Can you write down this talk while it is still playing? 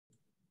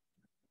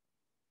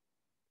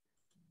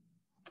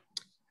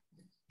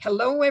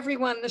Hello,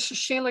 everyone. This is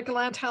Sheila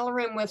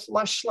Gallant-Halloran with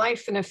Lush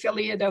Life, an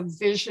affiliate of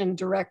Vision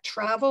Direct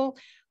Travel.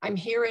 I'm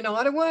here in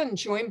Ottawa and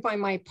joined by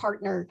my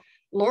partner,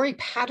 Lori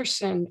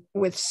Patterson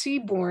with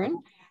Seabourn.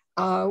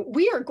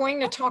 We are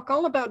going to talk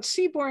all about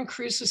Seabourn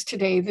cruises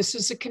today. This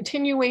is a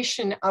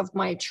continuation of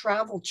my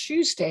Travel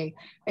Tuesday.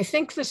 I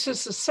think this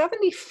is the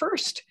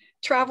 71st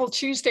Travel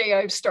Tuesday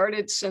I've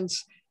started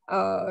since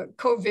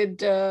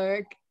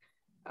COVID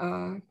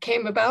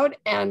came about,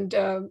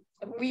 and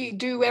we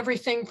do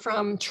everything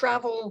from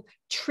travel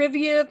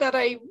trivia that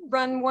I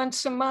run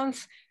once a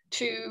month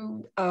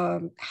to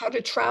how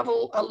to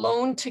travel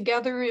alone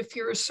together if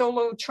you're a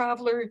solo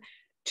traveler,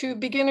 to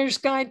beginner's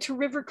guide to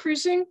river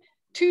cruising,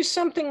 to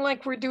something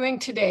like we're doing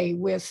today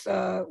with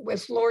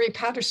Lori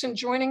Patterson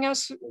joining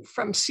us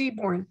from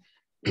Seabourn.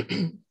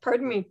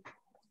 Pardon me.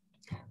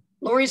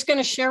 Lori's going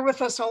to share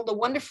with us all the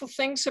wonderful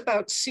things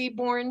about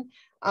Seabourn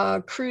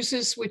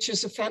Cruises, which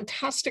is a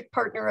fantastic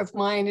partner of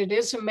mine. It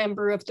is a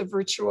member of the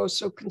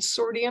Virtuoso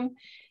Consortium,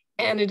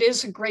 and it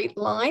is a great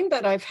line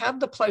that I've had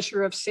the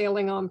pleasure of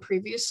sailing on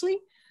previously.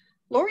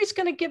 Lori's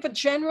going to give a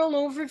general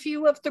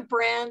overview of the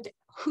brand,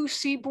 who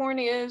Seabourn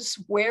is,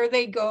 where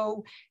they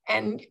go,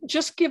 and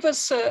just give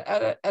us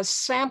a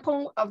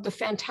sample of the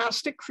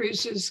fantastic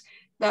cruises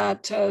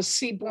that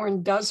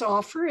Seabourn does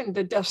offer and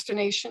the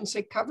destinations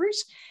it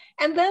covers.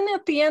 And then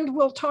at the end,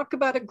 we'll talk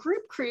about a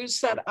group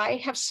cruise that I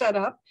have set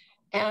up,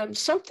 and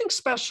something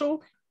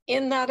special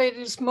in that it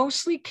is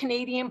mostly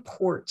Canadian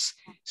ports.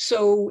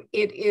 So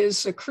it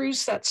is a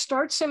cruise that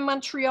starts in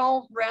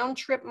Montreal, round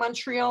trip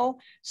Montreal.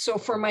 So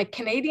for my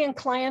Canadian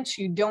clients,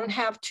 you don't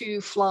have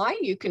to fly.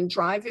 You can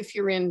drive if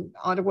you're in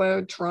Ottawa,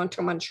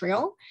 Toronto,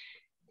 Montreal.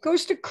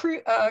 Goes to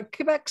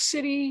Quebec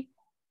City,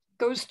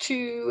 goes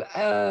to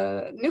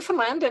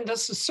Newfoundland and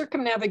does the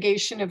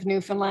circumnavigation of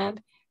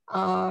Newfoundland.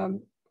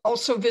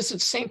 Also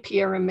visits St.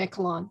 Pierre and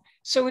Miquelon.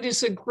 So it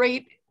is a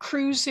great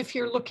cruise if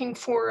you're looking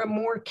for a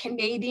more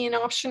Canadian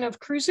option of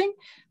cruising,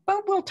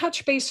 but we'll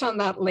touch base on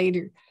that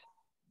later.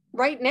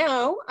 Right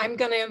now, I'm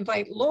going to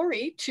invite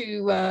Lori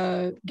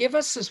to give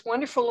us this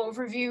wonderful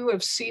overview of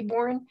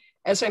Seabourn.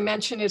 As I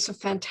mentioned, it's a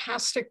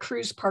fantastic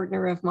cruise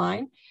partner of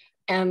mine.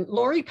 And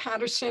Lori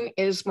Patterson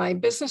is my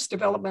business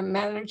development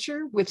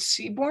manager with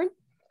Seabourn.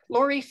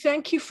 Lori,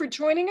 thank you for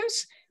joining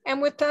us.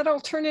 And with that, I'll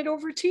turn it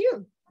over to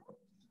you.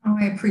 Oh,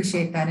 I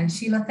appreciate that. And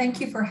Sheila,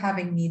 thank you for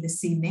having me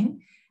this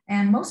evening.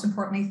 And most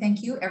importantly,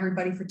 thank you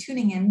everybody for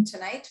tuning in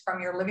tonight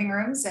from your living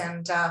rooms,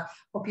 and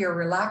hope you're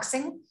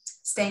relaxing,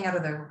 staying out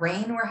of the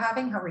rain we're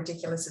having. How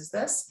ridiculous is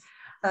this?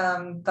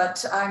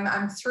 But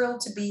I'm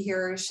thrilled to be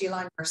here,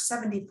 Sheila, on our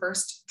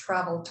 71st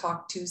Travel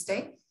Talk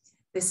Tuesday.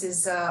 This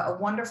is a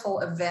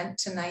wonderful event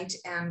tonight.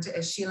 And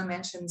as Sheila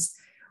mentions,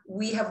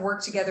 we have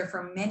worked together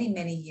for many,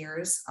 many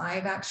years.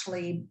 I've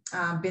actually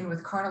been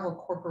with Carnival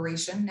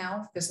Corporation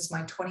now. This is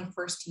my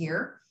 21st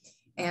year.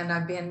 And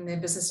I've been the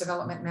business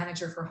development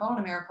manager for Holland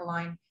America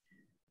Line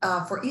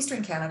for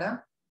Eastern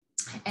Canada.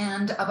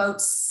 And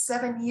about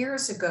 7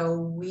 years ago,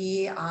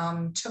 we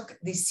took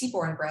the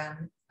Seabourn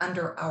brand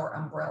under our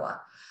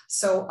umbrella.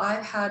 So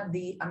I've had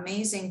the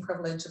amazing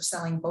privilege of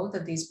selling both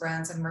of these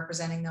brands and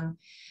representing them.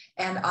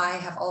 And I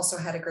have also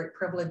had a great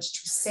privilege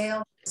to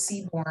sail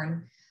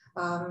Seabourn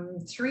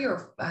 3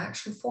 or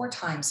actually 4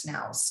 times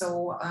now.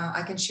 So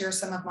I can share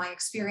some of my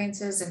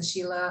experiences, and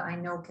Sheila, I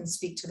know, can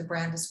speak to the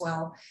brand as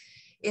well.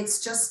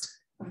 It's just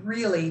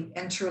really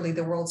and truly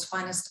the world's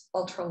finest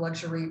ultra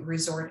luxury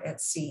resort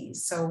at sea.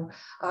 So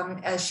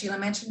as Sheila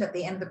mentioned at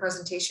the end of the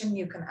presentation,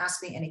 you can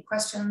ask me any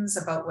questions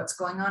about what's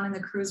going on in the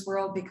cruise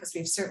world, because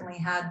we've certainly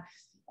had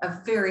a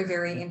very,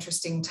 very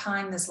interesting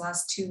time this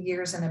last 2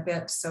 years and a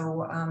bit.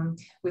 So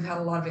we've had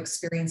a lot of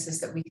experiences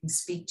that we can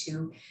speak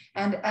to.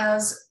 And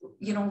as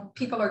you know,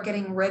 people are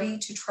getting ready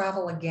to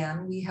travel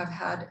again, we have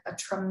had a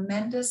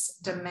tremendous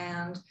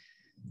demand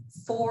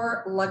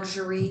for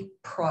luxury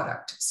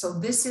product. So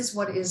this is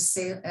what is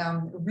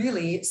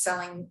really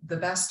selling the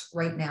best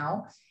right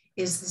now,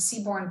 is the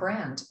Seabourn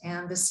brand.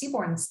 And the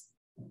Seabourn's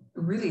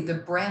really, the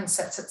brand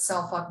sets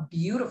itself up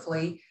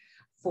beautifully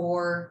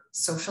for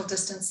social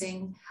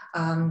distancing.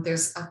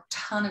 There's a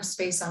ton of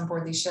space on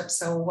board these ships.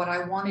 So what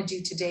I want to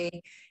do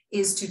today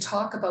is to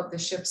talk about the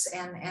ships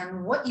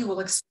and what you will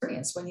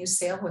experience when you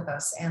sail with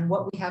us, and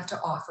what we have to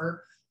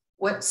offer,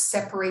 what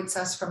separates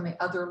us from the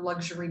other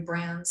luxury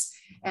brands.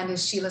 And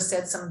as Sheila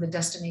said, some of the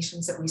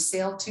destinations that we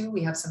sail to,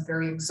 we have some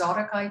very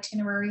exotic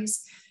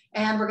itineraries.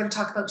 And we're going to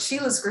talk about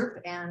Sheila's group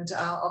and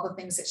all the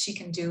things that she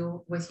can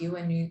do with you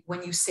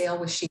when you sail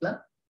with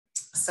Sheila.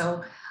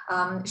 So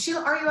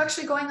Sheila, are you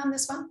actually going on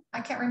this one?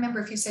 I can't remember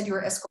if you said you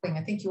were escorting.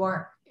 I think you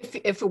are.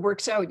 If it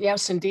works out,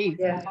 yes, indeed.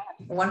 Yeah,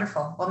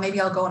 wonderful. Well, maybe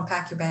I'll go and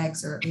pack your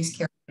bags, or at least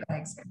carry your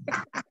bags.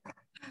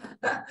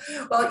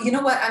 Well, you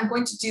know what I'm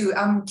going to do?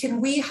 Can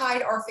we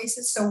hide our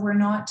faces so we're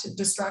not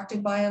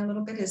distracted by a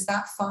little bit? Is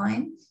that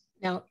fine?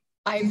 Now,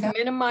 I've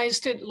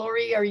minimized it.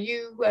 Lori, are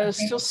you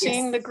still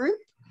seeing the group?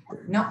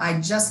 No,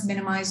 I just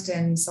minimized,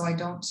 and so I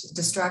don't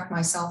distract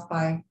myself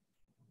by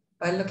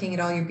looking at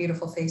all your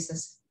beautiful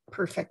faces.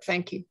 Perfect.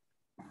 Thank you.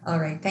 All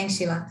right. Thanks,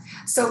 Sheila.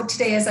 So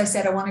today, as I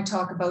said, I want to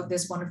talk about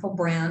this wonderful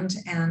brand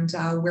and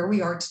where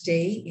we are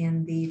today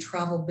in the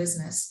travel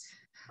business,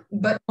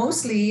 but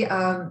mostly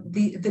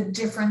the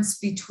difference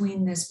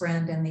between this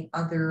brand and the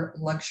other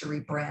luxury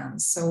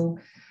brands. So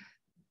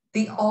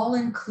the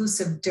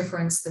all-inclusive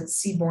difference that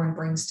Seabourn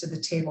brings to the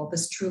table.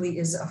 This truly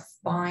is a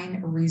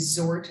fine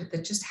resort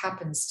that just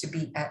happens to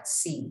be at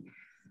sea.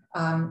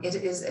 It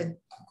is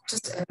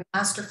just a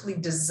masterfully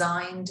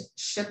designed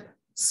ship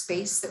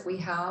space that we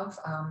have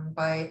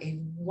by a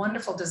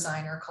wonderful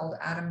designer called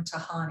Adam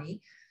Tahani.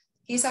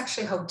 He's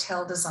actually a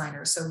hotel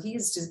designer, so he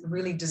has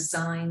really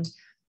designed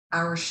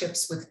our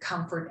ships with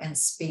comfort and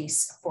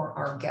space for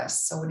our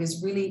guests. So it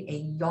is really a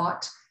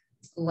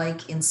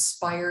yacht-like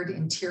inspired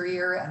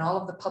interior, and all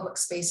of the public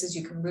spaces,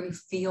 you can really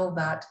feel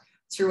that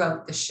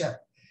throughout the ship.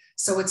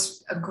 So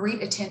it's a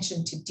great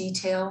attention to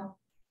detail,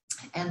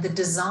 and the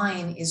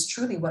design is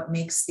truly what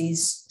makes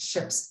these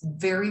ships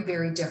very,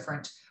 very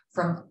different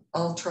from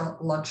ultra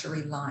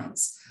luxury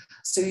lines.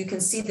 So you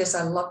can see this.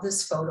 I love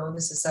this photo.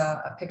 This is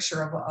a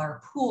picture of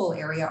our pool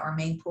area, our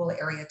main pool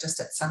area just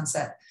at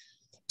sunset,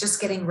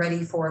 just getting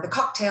ready for the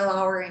cocktail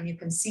hour. And you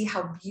can see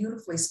how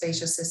beautifully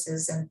spacious this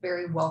is and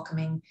very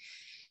welcoming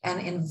and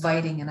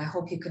inviting. And I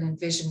hope you can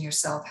envision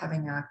yourself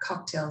having a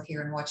cocktail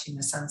here and watching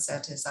the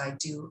sunset, as I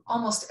do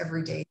almost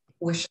every day.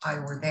 Wish I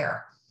were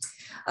there.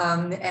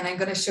 And I'm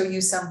going to show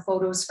you some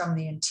photos from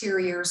the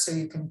interior so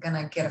you can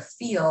kind of get a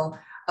feel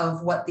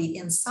of what the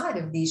inside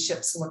of these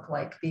ships look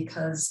like,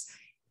 because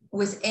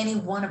with any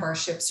one of our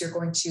ships, you're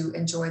going to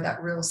enjoy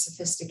that real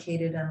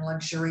sophisticated and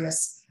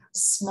luxurious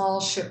small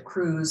ship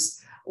cruise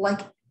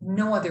like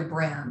no other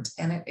brand.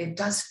 And it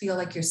does feel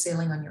like you're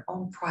sailing on your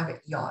own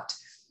private yacht.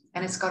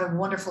 And it's got a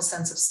wonderful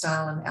sense of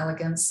style and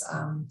elegance.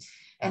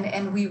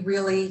 And we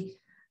really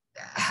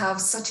have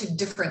such a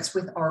difference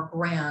with our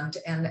brand.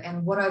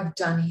 And what I've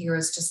done here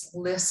is just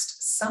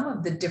list some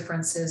of the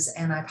differences,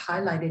 and I've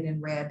highlighted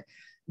in red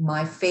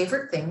my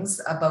favorite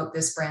things about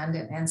this brand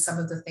and some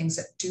of the things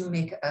that do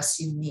make us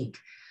unique.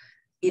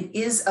 It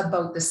is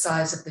about the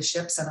size of the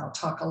ships, and I'll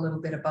talk a little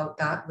bit about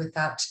that with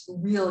that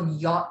real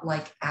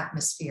yacht-like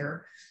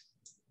atmosphere.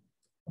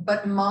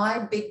 But my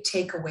big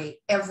takeaway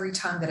every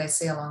time that I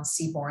sail on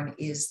Seabourn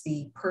is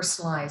the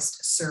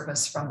personalized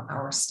service from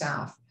our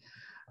staff.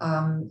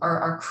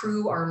 Our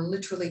crew are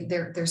literally,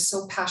 they're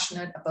so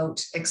passionate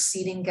about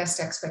exceeding guest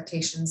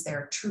expectations.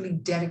 They're truly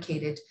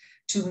dedicated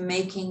to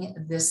making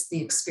this the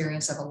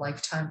experience of a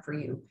lifetime for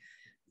you.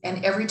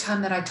 And every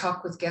time that I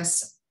talk with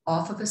guests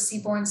off of a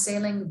Seabourn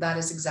sailing, that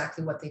is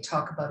exactly what they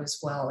talk about as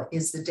well,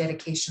 is the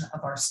dedication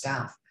of our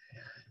staff.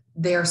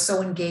 They are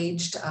so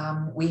engaged.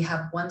 We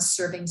have one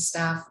serving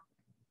staff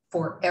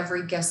for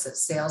every guest that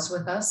sails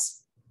with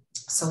us.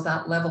 So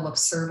that level of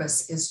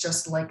service is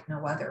just like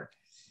no other.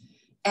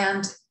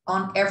 And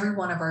on every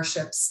one of our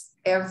ships,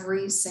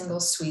 every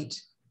single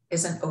suite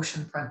is an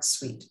oceanfront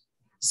suite.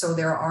 So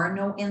there are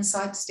no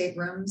inside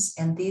staterooms,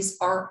 and these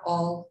are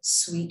all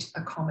suite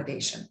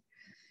accommodation.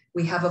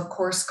 We have, of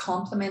course,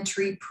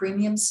 complimentary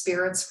premium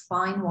spirits,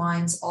 fine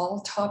wines,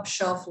 all top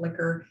shelf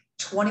liquor,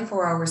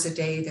 24 hours a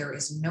day. There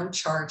is no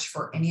charge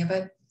for any of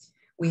it.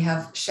 We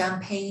have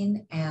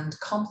champagne and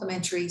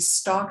complimentary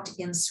stocked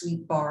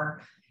in-suite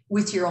bar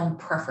with your own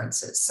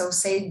preferences. So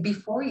say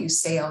before you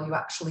sail, you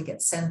actually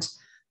get sent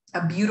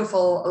a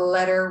beautiful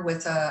letter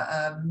with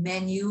a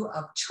menu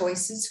of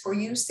choices for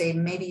you. Say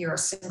maybe you're a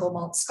single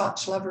malt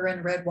Scotch lover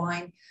and red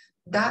wine.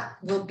 That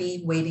will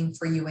be waiting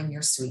for you in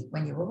your suite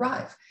when you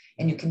arrive.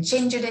 And you can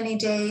change it any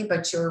day,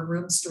 but your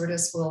room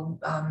stewardess will,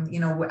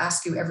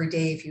 ask you every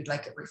day if you'd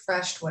like it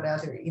refreshed, what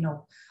other,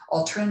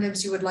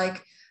 alternatives you would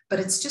like. But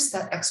it's just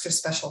that extra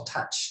special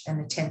touch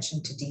and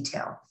attention to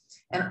detail.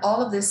 And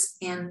all of this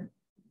in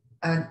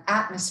an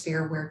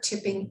atmosphere where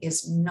tipping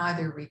is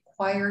neither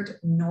required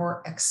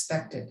nor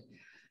expected.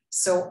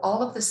 So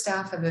all of the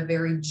staff have a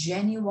very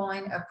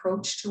genuine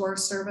approach to our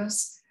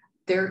service.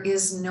 There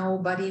is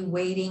nobody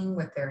waiting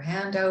with their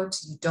hand out.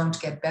 You don't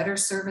get better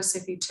service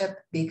if you tip,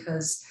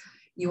 because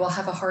you will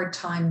have a hard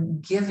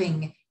time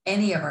giving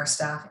any of our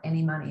staff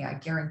any money, I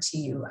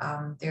guarantee you.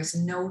 There's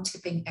no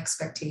tipping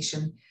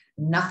expectation,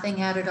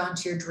 nothing added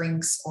onto your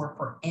drinks or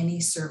for any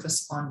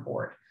service on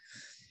board.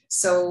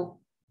 So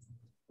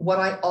what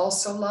I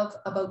also love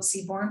about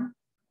Seabourn,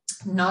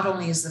 not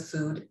only is the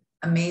food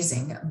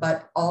amazing,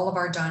 but all of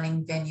our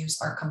dining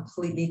venues are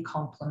completely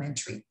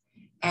complimentary.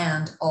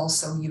 And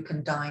also you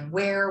can dine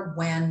where,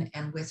 when,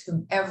 and with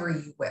whomever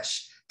you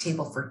wish.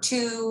 Table for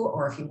two,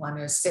 or if you want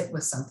to sit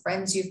with some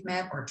friends you've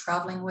met or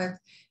traveling with,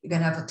 you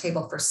can have a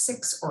table for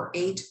 6 or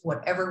 8,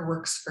 whatever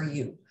works for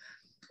you.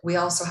 We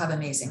also have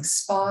amazing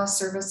spa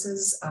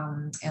services,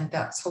 and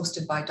that's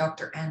hosted by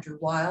Dr. Andrew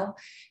Weil.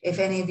 If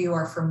any of you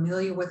are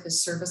familiar with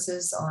his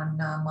services on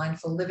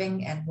mindful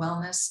living and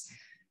wellness,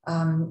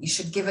 you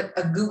should give it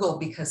a Google,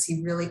 because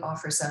he really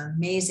offers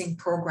amazing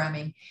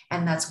programming,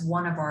 and that's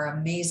one of our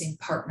amazing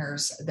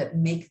partners that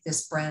make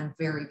this brand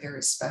very,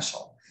 very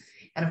special.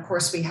 And of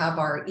course, we have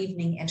our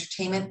evening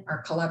entertainment,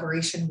 our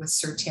collaboration with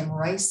Sir Tim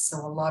Rice. So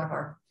a lot of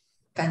our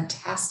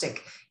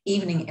fantastic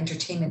evening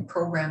entertainment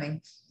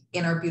programming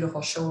in our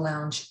beautiful show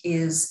lounge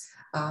is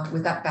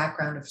with that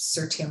background of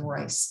Sir Tim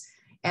Rice.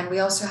 And we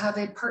also have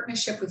a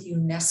partnership with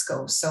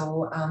UNESCO.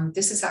 So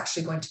this is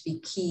actually going to be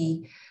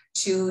key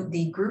to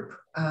the group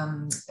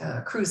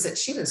cruise that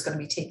Sheila is going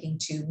to be taking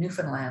to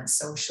Newfoundland.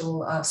 So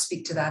she'll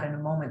speak to that in a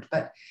moment.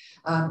 But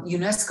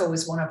UNESCO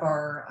is one of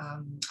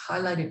our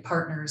highlighted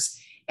partners,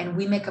 and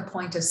we make a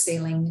point of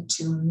sailing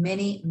to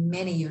many,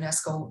 many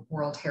UNESCO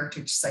World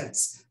Heritage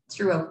Sites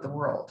throughout the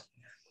world.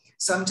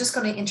 So I'm just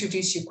going to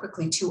introduce you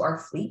quickly to our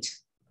fleet.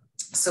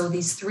 So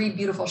these three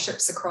beautiful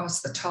ships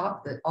across the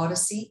top, the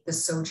Odyssey, the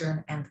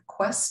Sojourn, and the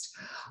Quest,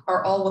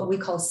 are all what we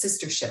call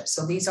sister ships.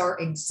 So these are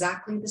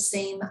exactly the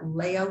same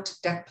layout,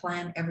 deck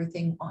plan,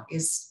 everything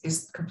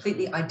is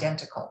completely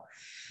identical.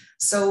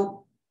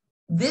 So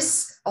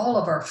all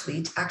of our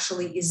fleet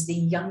actually is the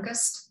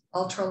youngest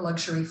ultra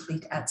luxury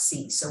fleet at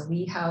sea. So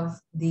we have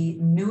the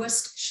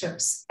newest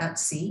ships at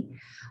sea.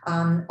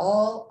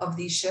 All of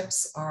these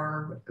ships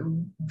are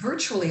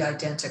virtually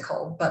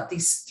identical, but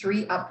these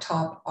three up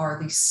top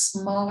are the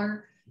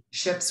smaller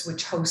ships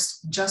which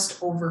host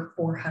just over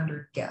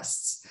 400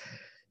 guests.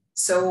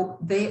 So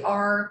they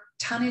are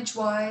tonnage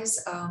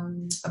wise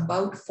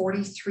about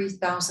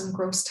 43,000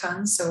 gross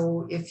tons.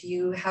 So if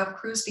you have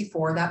cruised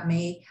before, that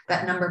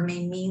number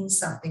may mean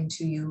something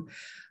to you.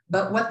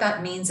 But what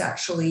that means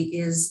actually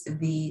is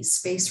the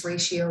space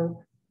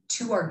ratio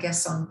to our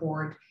guests on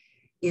board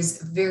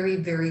is very,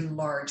 very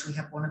large. We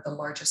have one of the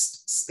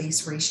largest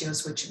space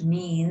ratios, which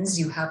means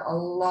you have a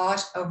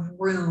lot of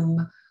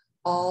room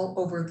all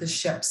over the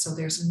ship. So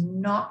there's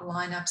not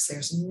lineups,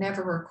 there's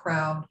never a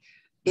crowd.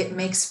 It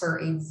makes for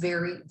a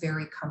very,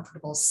 very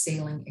comfortable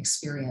sailing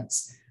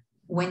experience.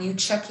 When you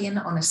check in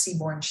on a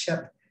Seabourn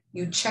ship,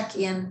 you check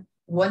in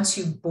once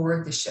you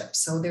board the ship.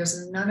 So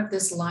there's none of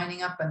this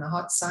lining up in the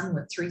hot sun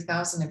with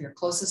 3,000 of your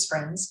closest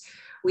friends.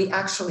 We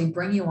actually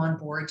bring you on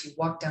board. You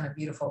walk down a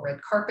beautiful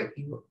red carpet,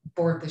 you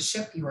board the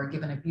ship, you are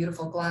given a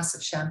beautiful glass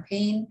of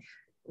champagne,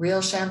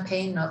 real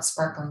champagne, not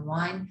sparkling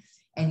wine,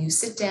 and you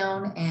sit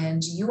down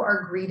and you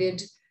are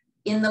greeted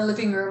in the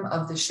living room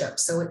of the ship.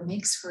 So it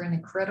makes for an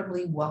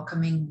incredibly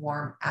welcoming,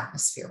 warm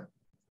atmosphere.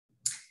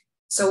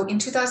 So in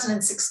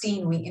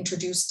 2016, we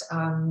introduced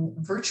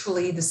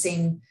virtually the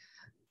same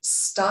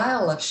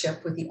style of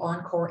ship with the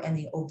Encore and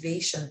the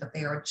Ovation, but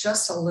they are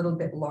just a little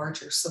bit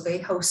larger. So they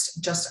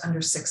host just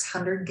under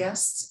 600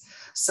 guests.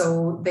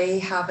 So they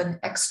have an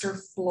extra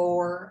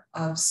floor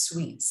of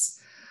suites.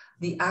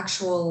 The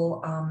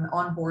actual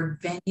onboard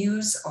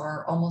venues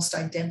are almost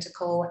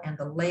identical, and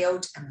the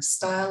layout and the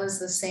style is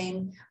the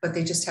same, but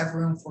they just have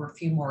room for a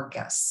few more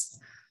guests.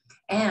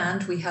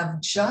 And we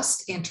have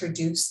just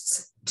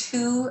introduced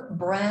two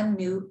brand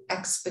new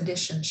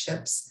expedition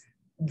ships,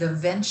 the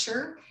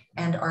Venture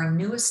and our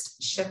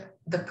newest ship,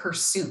 the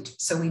Pursuit.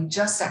 So we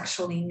just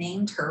actually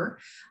named her.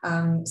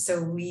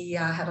 So we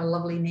had a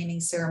lovely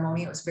naming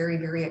ceremony. It was very,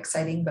 very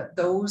exciting, but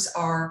those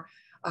are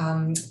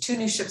two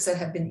new ships that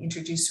have been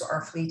introduced to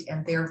our fleet,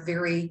 and they're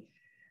very,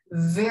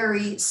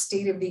 very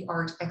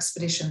state-of-the-art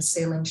expedition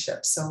sailing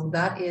ships. So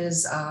that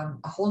is a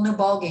whole new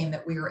ballgame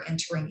that we are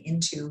entering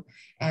into.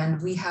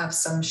 And we have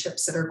some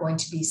ships that are going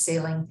to be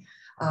sailing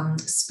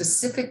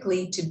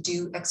specifically to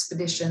do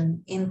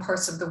expedition in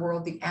parts of the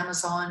world, the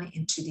Amazon,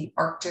 into the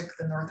Arctic,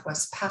 the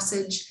Northwest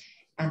Passage,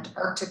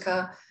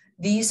 Antarctica.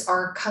 These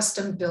are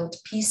custom-built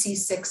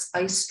PC6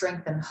 ice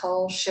strength and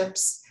hull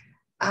ships,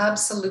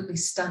 absolutely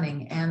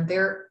stunning. And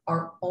there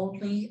are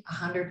only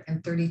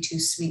 132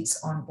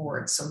 suites on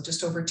board, so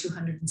just over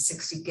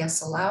 260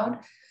 guests allowed.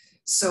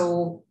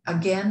 So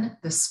again,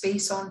 the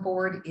space on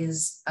board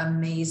is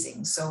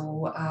amazing.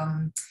 So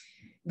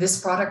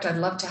this product, I'd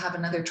love to have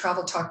another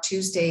Travel Talk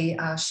Tuesday,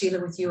 Sheila,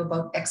 with you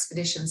about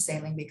expedition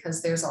sailing,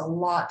 because there's a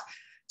lot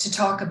to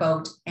talk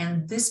about.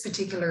 And this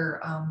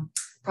particular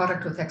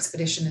product with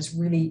expedition is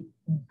really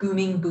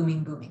booming,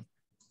 booming, booming.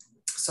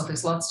 So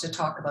there's lots to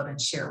talk about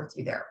and share with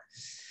you there.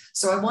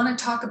 So I want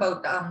to talk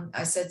about,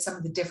 I said some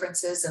of the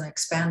differences and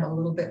expand a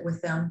little bit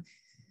with them.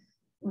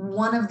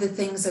 One of the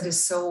things that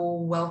is so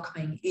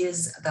welcoming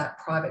is that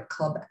private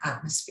club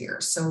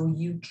atmosphere. So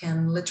you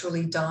can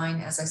literally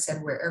dine, as I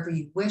said, wherever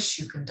you wish.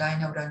 You can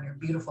dine out on your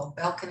beautiful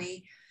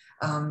balcony.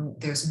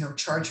 There's no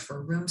charge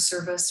for room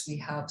service. We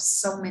have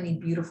so many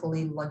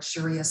beautifully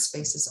luxurious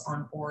spaces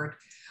on board.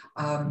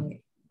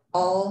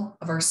 All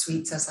of our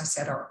suites, as I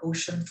said, are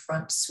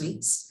oceanfront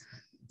suites.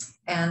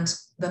 And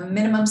the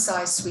minimum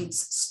size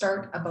suites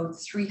start about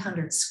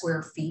 300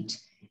 square feet.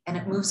 And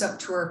it moves up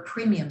to our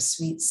premium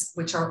suites,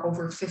 which are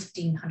over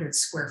 1,500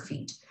 square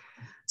feet.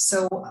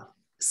 So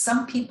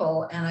some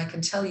people, and I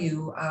can tell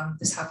you,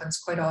 this happens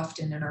quite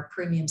often in our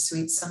premium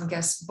suites, some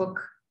guests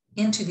book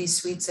into these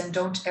suites and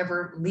don't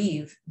ever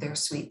leave their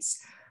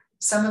suites.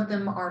 Some of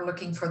them are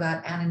looking for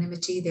that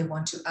anonymity. They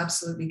want to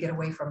absolutely get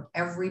away from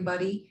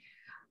everybody.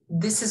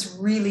 This has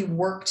really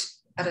worked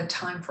at a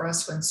time for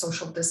us when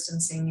social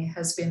distancing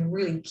has been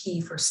really key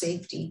for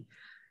safety.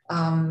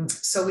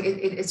 So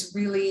it's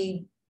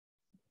really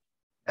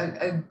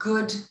a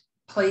good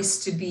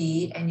place to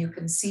be, and you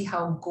can see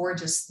how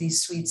gorgeous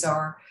these suites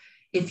are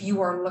if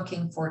you are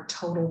looking for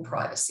total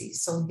privacy.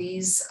 So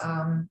these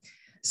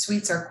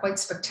suites are quite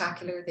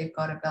spectacular. They've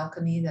got a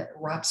balcony that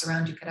wraps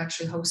around. You could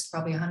actually host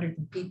probably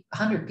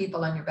 100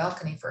 people on your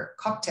balcony for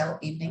a cocktail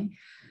evening.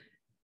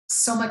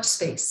 So much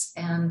space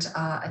and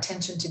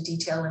attention to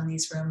detail in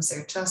these rooms.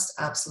 They're just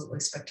absolutely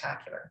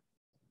spectacular.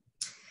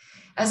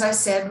 As I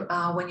said,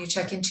 when you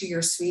check into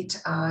your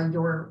suite,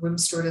 your room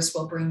stewardess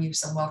will bring you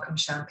some welcome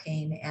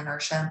champagne, and our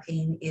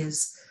champagne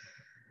is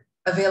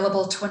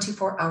available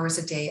 24 hours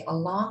a day,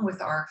 along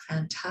with our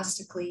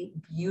fantastically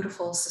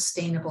beautiful,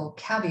 sustainable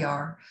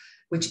caviar,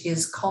 which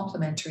is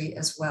complimentary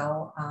as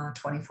well,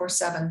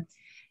 24/7.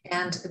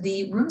 And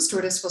the room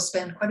stewardess will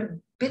spend quite a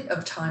bit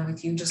of time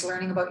with you, just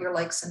learning about your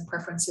likes and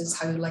preferences,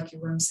 how you like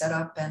your room set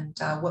up, and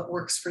what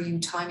works for you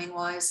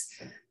timing-wise.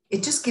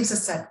 It just gives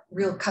us that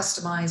real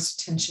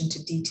customized attention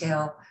to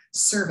detail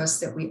service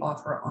that we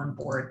offer on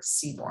board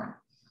Seabourn.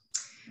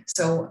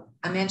 So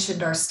I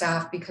mentioned our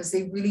staff because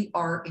they really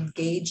are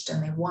engaged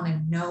and they want to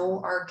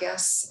know our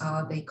guests.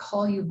 They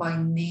call you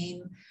by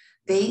name.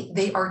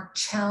 They are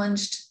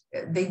challenged.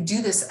 They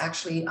do this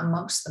actually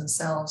amongst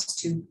themselves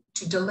to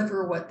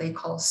deliver what they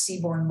call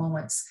Seabourn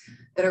moments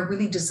that are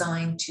really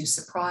designed to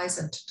surprise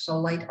and to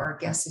delight our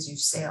guests as you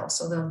sail.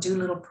 So they'll do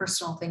little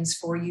personal things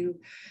for you.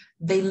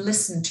 They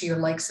listen to your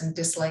likes and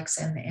dislikes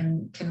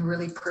and can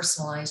really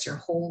personalize your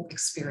whole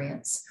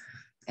experience.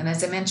 And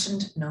as I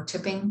mentioned, no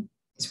tipping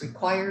is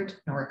required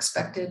nor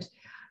expected.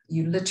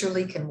 You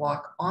literally can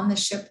walk on the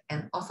ship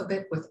and off of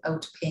it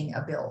without paying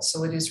a bill.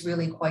 So it is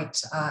really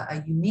quite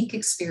a unique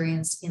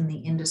experience in the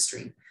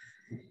industry.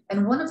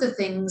 And one of the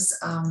things,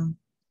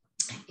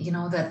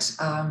 that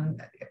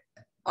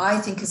I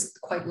think is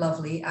quite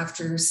lovely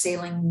after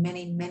sailing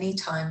many, many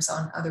times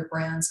on other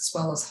brands, as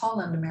well as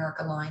Holland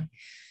America Line,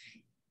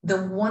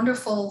 the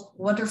wonderful,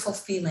 wonderful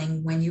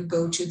feeling when you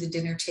go to the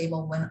dinner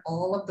table, when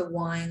all of the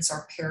wines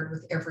are paired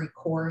with every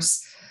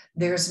course.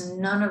 There's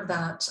none of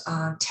that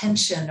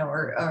tension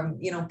or,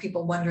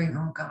 people wondering,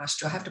 oh gosh,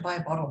 do I have to buy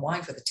a bottle of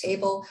wine for the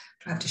table?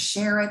 Do I have to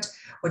share it?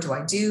 What do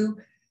I do?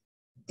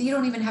 You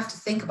don't even have to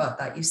think about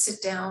that. You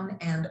sit down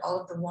and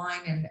all of the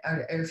wine and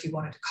or if you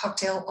wanted a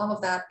cocktail, all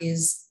of that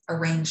is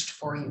arranged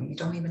for you. You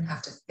don't even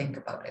have to think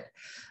about it.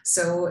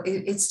 So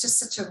it's just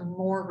such a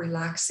more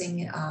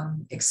relaxing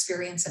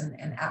experience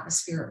and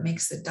atmosphere. It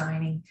makes the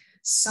dining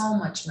so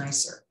much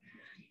nicer.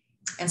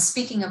 And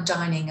speaking of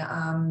dining,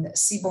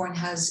 Seabourn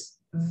has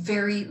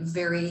very,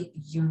 very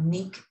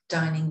unique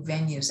dining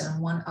venues.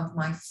 And one of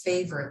my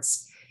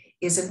favorites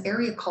is an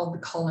area called the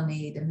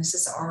Colonnade. And this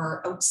is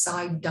our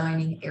outside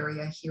dining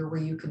area here where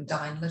you can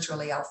dine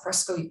literally al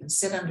fresco. You can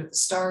sit under the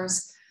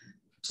stars,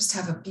 just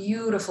have a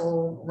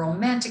beautiful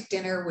romantic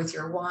dinner with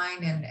your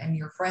wine and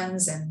your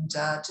friends and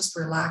just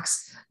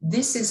relax.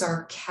 This is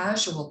our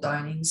casual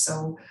dining.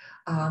 So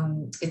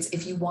it's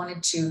if you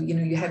wanted to,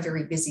 you have a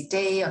very busy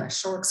day on a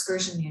shore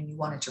excursion and you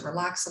wanted to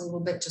relax a little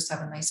bit, just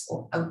have a nice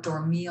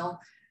outdoor meal.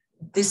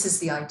 This is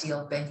the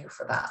ideal venue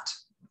for that.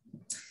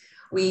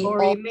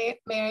 Lori, may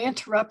I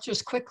interrupt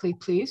just quickly,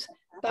 please?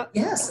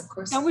 Yes, of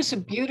course. That was a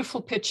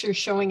beautiful picture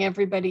showing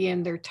everybody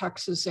in their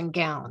tuxes and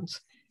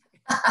gowns.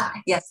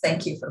 Yes,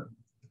 thank you for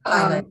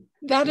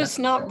that is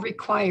not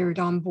required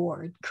on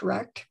board,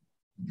 correct?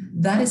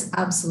 That is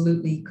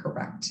absolutely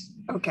correct.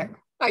 Okay,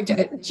 I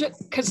did,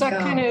 because that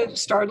kind of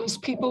startles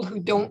people who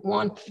don't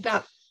want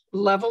that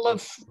level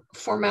of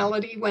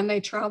formality when they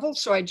travel.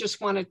 So I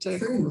just wanted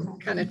to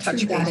kind of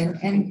touch that.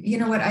 And you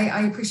know what,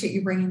 I appreciate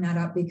you bringing that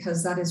up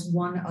because that is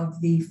one of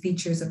the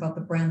features about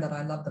the brand that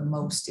I love the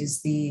most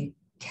is the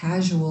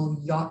casual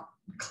yacht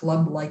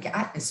club-like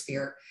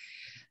atmosphere.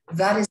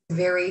 That is a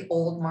very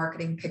old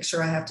marketing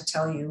picture, I have to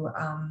tell you.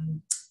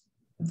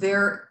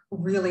 There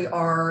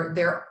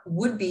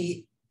would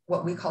be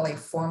what we call a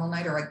formal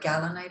night or a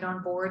gala night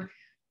on board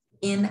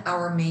in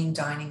our main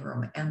dining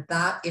room. And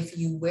that, if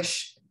you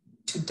wish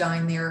to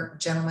dine there,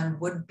 gentlemen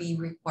would be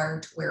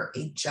required to wear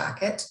a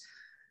jacket.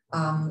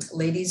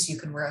 Ladies, you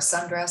can wear a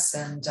sundress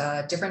and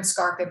a different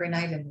scarf every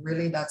night. And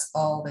really that's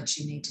all that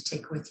you need to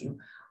take with you.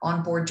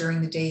 On board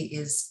during the day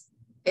is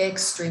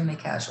extremely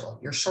casual.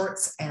 Your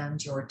shorts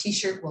and your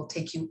t-shirt will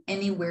take you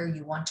anywhere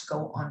you want to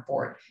go on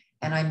board.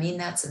 And I mean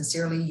that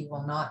sincerely. You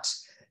will not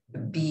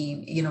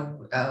be,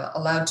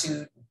 allowed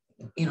to,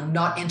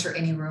 not enter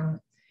any room.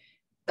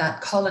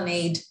 That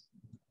Colonnade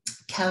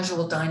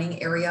casual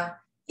dining area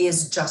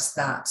is just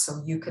that.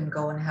 So you can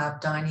go and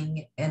have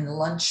dining and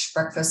lunch,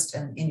 breakfast,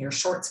 and in your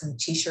shorts and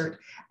t-shirt.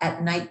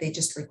 At night, they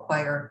just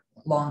require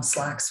long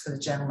slacks for the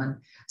gentlemen.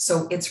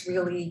 So it's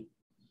really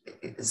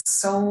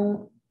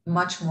so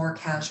much more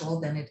casual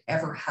than it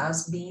ever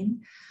has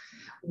been.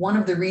 One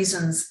of the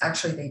reasons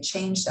actually they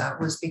changed that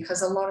was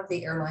because a lot of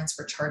the airlines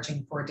were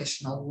charging for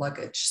additional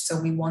luggage. So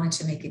we wanted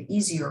to make it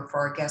easier for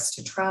our guests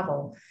to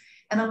travel.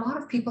 And a lot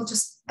of people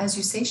just, as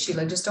you say,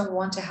 Sheila, just don't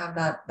want to have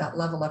that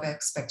level of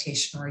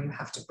expectation where you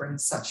have to bring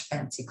such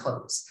fancy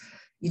clothes.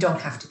 You don't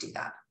have to do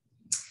that.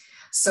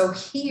 So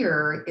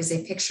here is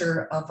a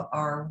picture of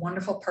our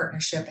wonderful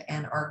partnership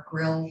and our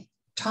grill.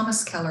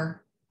 Thomas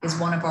Keller is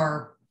one of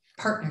our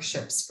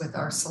partnerships with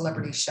our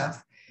celebrity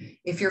chef.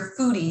 If you're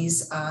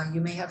foodies,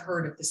 you may have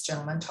heard of this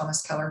gentleman,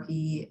 Thomas Keller.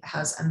 He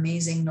has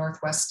amazing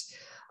Northwest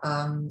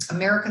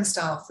American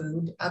style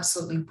food,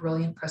 absolutely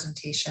brilliant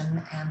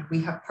presentation. And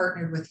we have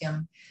partnered with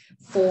him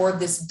for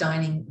this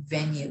dining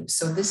venue.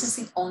 So this is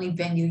the only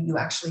venue you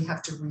actually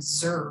have to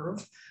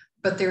reserve,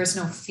 but there is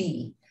no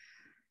fee.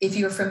 If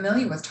you're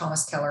familiar with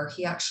Thomas Keller,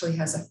 he actually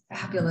has a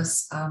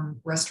fabulous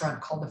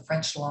restaurant called the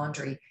French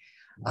Laundry.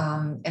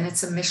 And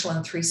it's a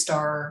Michelin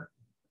 3-star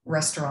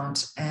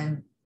restaurant.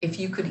 And if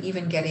you could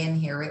even get in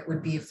here, it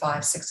would be a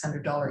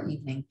 $500-600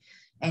 evening.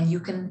 And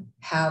you can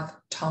have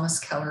Thomas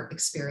Keller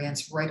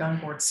experience right on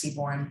board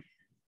Seabourn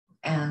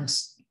and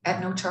at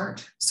no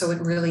charge. So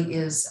it really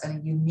is a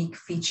unique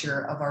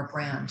feature of our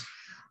brand.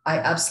 I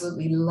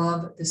absolutely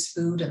love this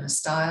food and the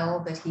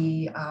style that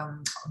he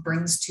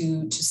brings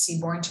to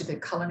Seabourn, to the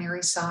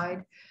culinary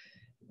side.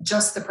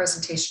 Just the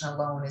presentation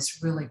alone is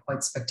really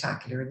quite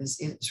spectacular.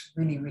 It's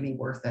really, really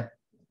worth it.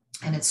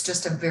 And it's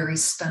just a very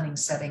stunning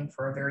setting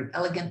for a very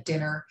elegant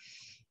dinner,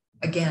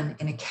 again,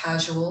 in a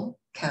casual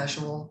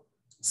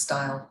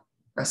style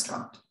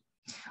restaurant.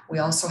 We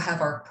also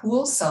have our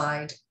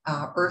poolside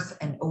earth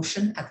and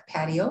ocean at the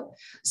patio.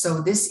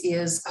 So this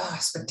is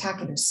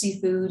spectacular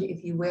seafood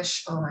if you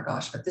wish. Oh my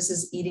gosh, but this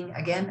is eating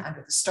again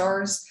under the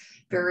stars,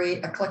 very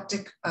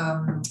eclectic,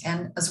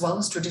 and as well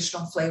as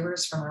traditional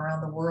flavors from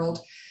around the world.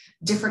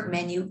 Different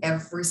menu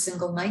every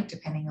single night,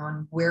 depending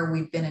on where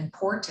we've been in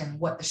port and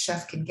what the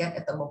chef can get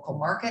at the local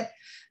market.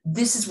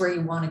 This is where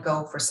you want to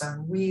go for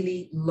some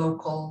really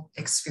local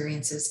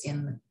experiences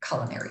in the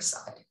culinary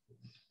side.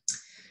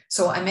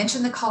 So I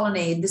mentioned the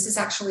colonnade. This is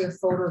actually a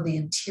photo of the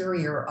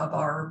interior of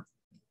our,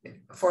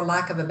 for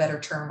lack of a better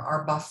term,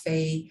 our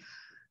buffet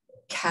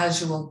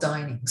casual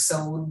dining.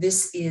 So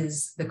this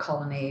is the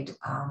colonnade,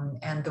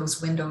 and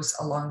those windows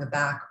along the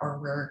back are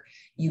where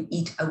you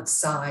eat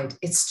outside.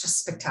 It's just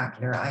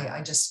spectacular.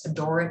 I just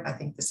adore it. I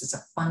think this is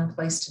a fun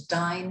place to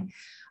dine,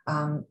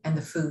 and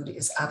the food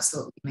is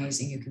absolutely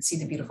amazing. You can see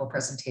the beautiful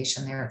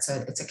presentation there.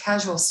 It's a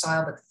casual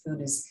style, but the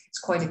food is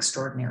quite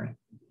extraordinary.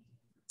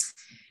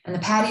 And the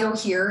patio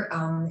here,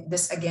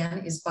 this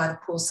again is by the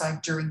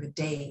poolside during the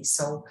day.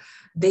 So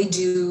they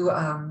do,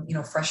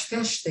 fresh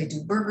fish, they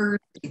do burgers,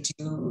 they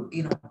do,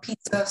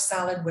 pizza,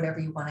 salad, whatever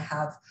you want to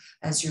have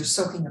as you're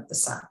soaking up the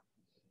sun.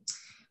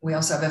 We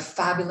also have a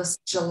fabulous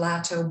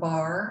gelato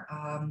bar,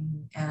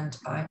 and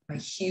I'm a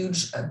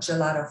huge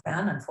gelato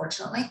fan,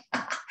 unfortunately.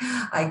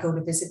 I go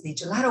to visit the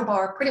gelato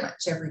bar pretty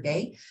much every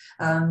day,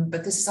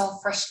 but this is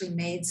all freshly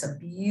made, some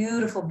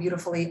beautiful,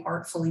 beautifully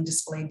artfully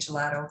displayed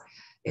gelato.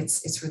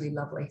 It's really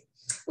lovely.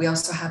 We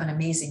also have an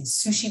amazing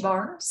sushi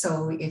bar.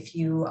 So if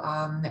you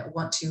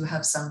want to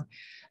have some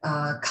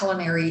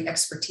culinary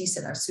expertise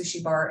in our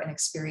sushi bar and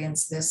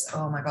experience this,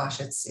 oh my gosh,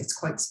 it's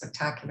quite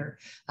spectacular.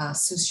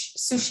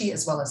 Sushi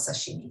as well as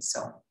sashimi.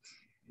 So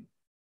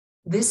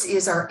this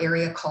is our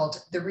area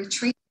called the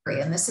retreat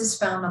area, and this is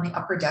found on the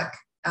upper deck.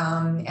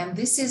 And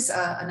this is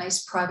a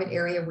nice private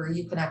area where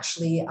you can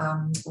actually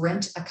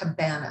rent a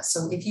cabana.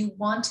 So if you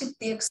wanted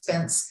the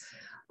expense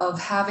of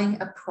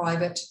having a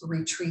private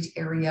retreat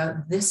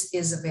area, this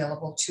is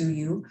available to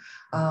you.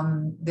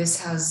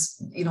 This has,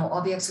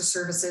 all the extra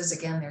services.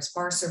 Again, there's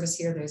bar service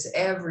here. There's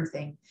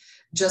everything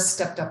just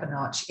stepped up a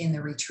notch in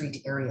the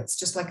retreat area. It's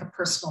just like a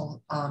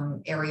personal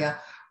area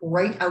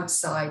right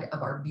outside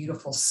of our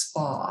beautiful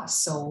spa.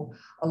 So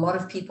a lot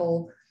of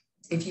people,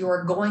 if you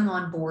are going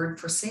on board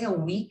for, say, a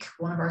week,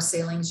 one of our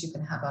sailings, you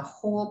can have a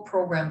whole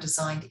program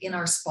designed in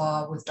our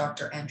spa with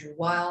Dr. Andrew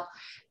Weil,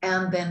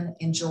 and then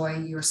enjoy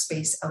your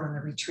space out on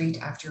the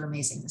retreat after your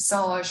amazing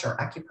massage or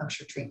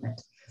acupuncture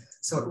treatment.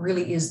 So it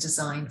really is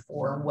designed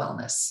for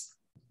wellness.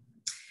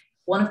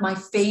 One of my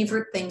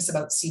favorite things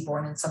about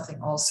Seabourn, and something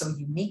also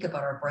unique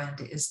about our brand,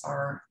 is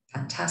our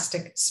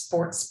fantastic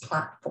sports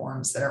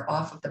platforms that are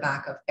off of the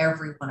back of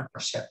every one of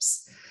our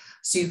ships.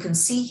 So you can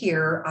see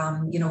here,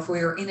 if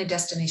we're in a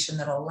destination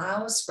that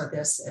allows for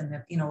this and,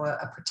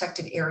 a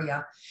protected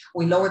area,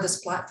 we lower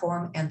this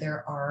platform and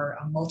there are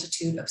a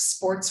multitude of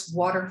sports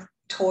water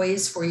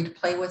toys for you to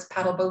play with,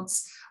 paddle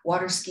boats,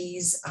 water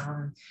skis,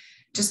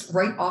 just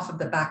right off of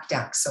the back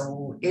deck.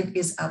 So it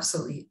is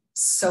absolutely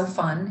so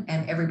fun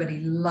and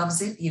everybody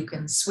loves it. You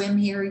can swim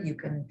here, you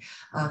can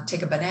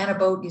take a banana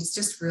boat. It's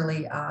just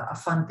really a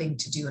fun thing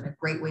to do and a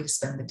great way to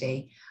spend the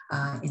day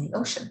in the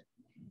ocean.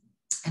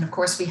 And of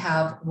course, we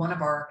have one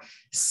of our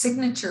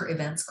signature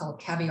events called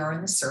Caviar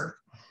in the Surf.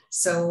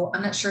 So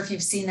I'm not sure if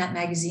you've seen that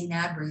magazine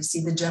ad where you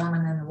see the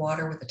gentleman in the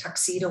water with a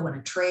tuxedo and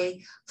a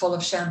tray full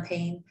of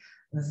champagne.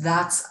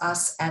 That's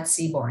us at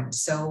Seabourn.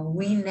 So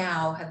we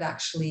now have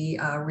actually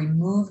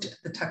removed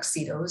the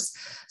tuxedos.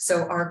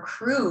 So our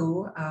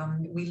crew,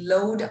 we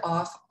load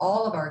off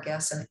all of our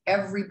guests, and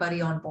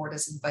everybody on board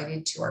is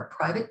invited to our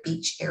private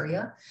beach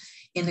area.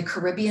 In the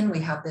Caribbean, we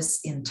have this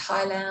in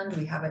Thailand,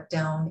 we have it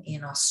down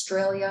in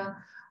Australia,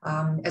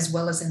 as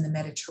well as in the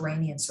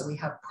Mediterranean. So we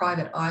have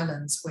private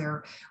islands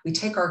where we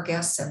take our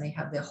guests and they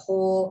have the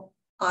whole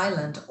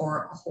island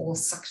or a whole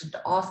sectioned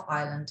off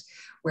island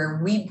where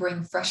we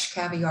bring fresh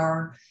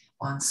caviar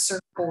on surfboards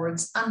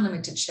surfboards,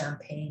 unlimited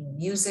champagne,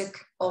 music.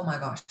 Oh my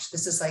gosh,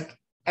 this is like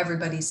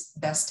everybody's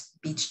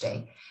best beach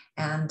day.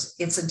 And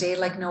it's a day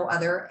like no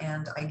other.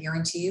 And I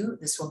guarantee you,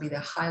 this will be the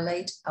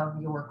highlight of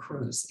your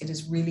cruise. It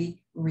is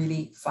really,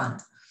 really fun.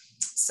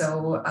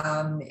 So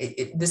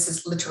this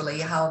is literally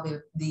how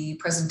the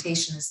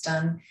presentation is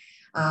done.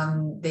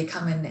 They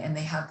come in and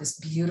they have this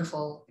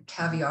beautiful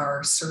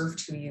caviar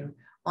served to you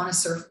on a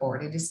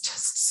surfboard. It is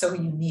just so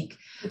unique.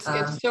 It's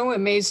so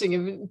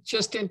amazing.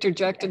 Just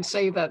interject and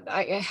say that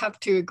I have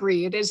to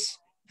agree.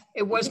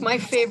 It was my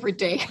favorite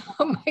day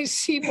on my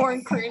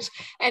Seabourn cruise.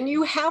 And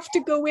you have to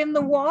go in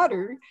the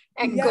water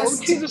and go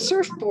to the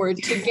surfboard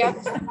to get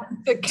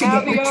the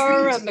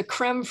caviar and the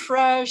creme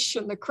fraiche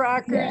and the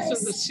crackers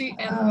and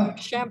the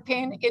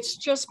champagne. It's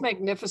just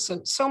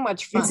magnificent. So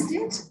much fun. Isn't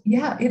it?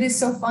 Yeah, it is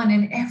so fun.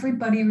 And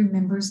everybody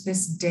remembers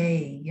this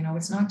day. You know,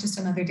 it's not just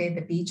another day at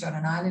the beach on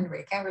an island where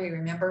you can't really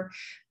remember.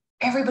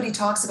 Everybody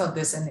talks about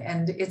this,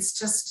 and it's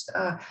just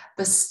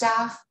the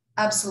staff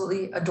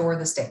absolutely adore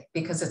this day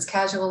because it's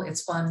casual,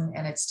 it's fun,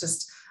 and it's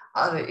just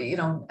you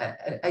know,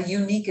 a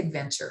unique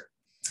adventure.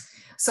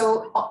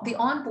 So the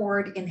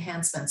onboard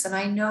enhancements, and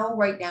I know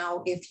right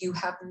now if you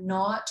have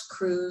not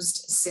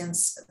cruised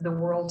since the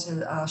world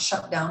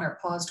shut down or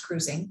paused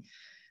cruising,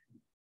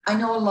 I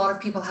know a lot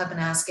of people have been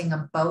asking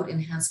about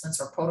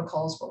enhancements or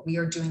protocols, what we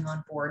are doing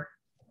on board.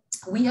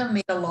 We have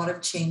made a lot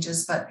of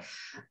changes, but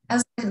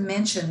as I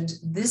mentioned,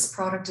 this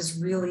product is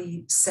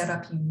really set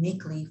up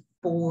uniquely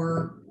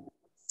for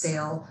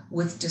sail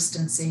with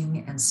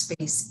distancing and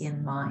space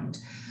in mind.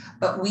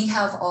 But we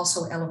have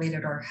also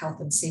elevated our health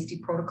and safety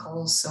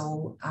protocols.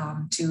 So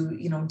to,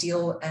 you know,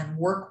 deal and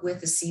work with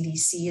the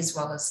CDC as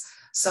well as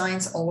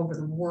science all over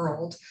the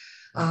world.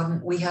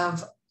 We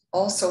have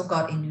also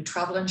got a new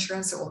travel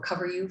insurance that will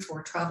cover you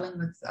for traveling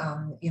with,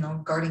 you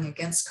know, guarding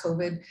against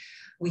COVID.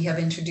 We have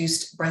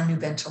introduced brand new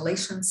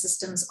ventilation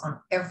systems on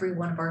every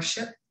one of our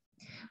ships.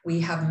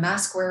 We have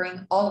mask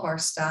wearing, all of our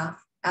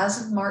staff.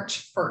 As of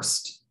March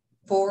 1st,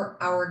 for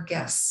our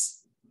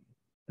guests,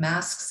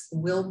 masks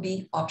will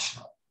be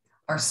optional.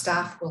 Our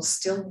staff will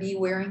still be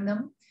wearing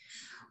them.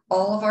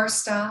 All of our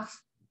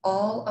staff,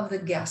 all of the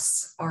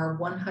guests are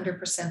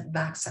 100%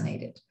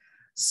 vaccinated.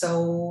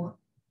 So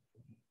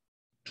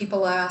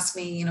people ask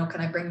me, you know,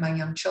 can I bring my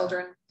young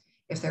children?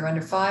 If they're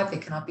under 5, they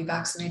cannot be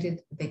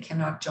vaccinated. They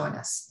cannot join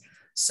us.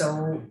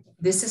 So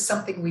this is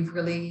something we've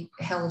really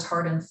held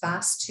hard and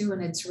fast to,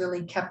 and it's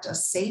really kept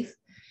us safe.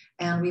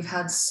 And we've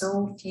had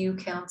so few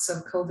counts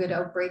of COVID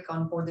outbreak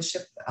on board the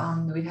ship.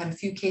 We've had a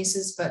few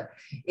cases, but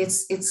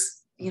it's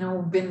you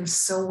know, been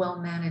so well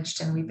managed,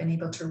 and we've been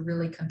able to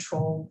really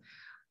control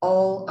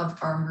all of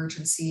our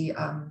emergency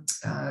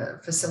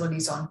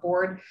facilities on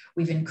board.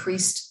 We've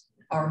increased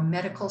our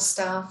medical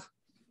staff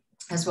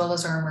as well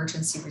as our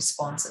emergency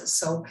responses.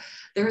 So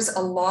there's a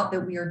lot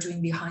that we are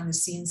doing behind the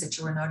scenes that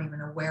you are not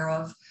even aware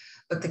of.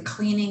 But the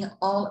cleaning,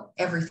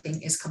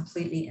 everything is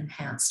completely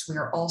enhanced. We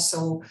are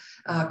also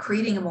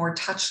creating a more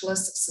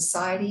touchless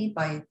society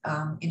by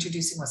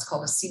introducing what's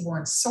called a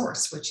Seabourn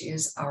Source, which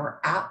is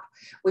our app,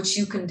 which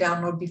you can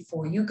download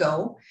before you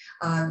go.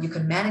 You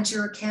can manage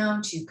your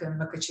account. You can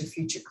look at your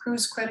future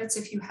cruise credits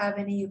if you have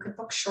any. You can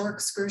book shore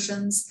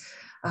excursions,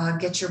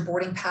 get your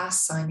boarding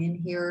pass, sign in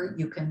here.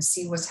 You can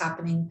see what's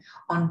happening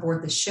on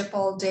board the ship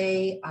all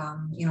day.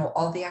 You know,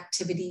 all the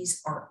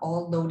activities are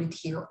all loaded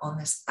here on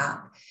this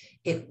app.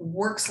 It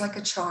works like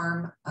a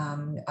charm.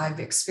 I've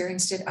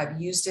experienced it.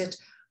 I've used it,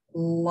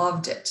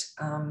 loved it.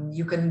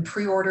 You can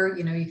pre-order,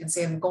 you know, you can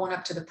say, I'm going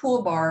up to the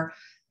pool bar,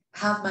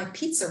 have my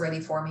pizza ready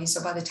for me.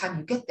 So by the time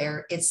you get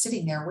there, it's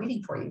sitting there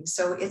waiting for you.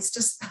 So it's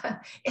just,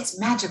 it's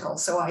magical.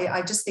 So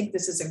I just think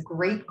this is a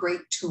great,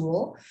 great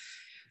tool.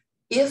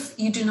 If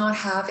you do not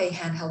have a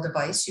handheld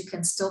device, you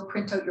can still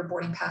print out your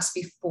boarding pass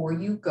before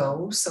you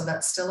go. So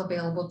that's still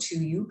available to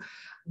you.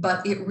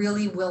 But it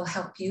really will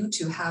help you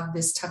to have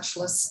this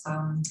touchless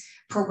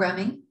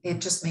programming.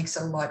 It just makes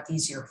it a lot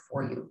easier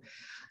for you.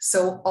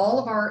 So all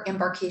of our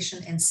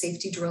embarkation and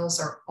safety drills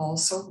are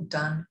also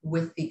done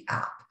with the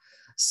app.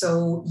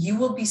 So you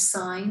will be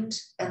assigned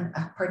an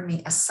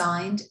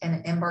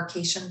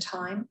embarkation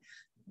time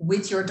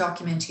with your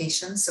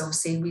documentation. So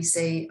say we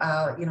say,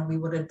 you know, we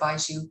would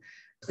advise you,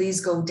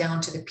 please go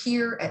down to the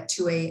pier at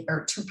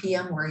 2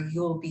 p.m. where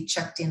you'll be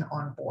checked in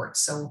on board.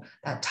 So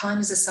that time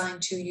is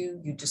assigned to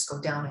you. You just go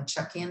down and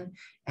check in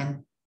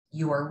and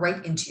you are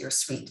right into your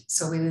suite.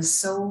 So it is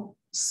so,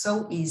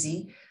 so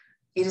easy.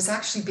 It has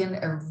actually been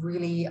a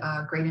really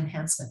great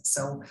enhancement.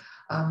 So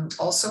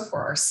also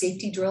for our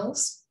safety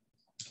drills,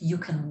 you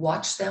can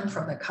watch them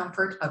from the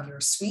comfort of your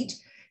suite.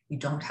 You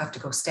don't have to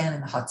go stand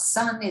in the hot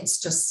sun. It's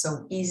just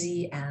so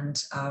easy,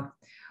 and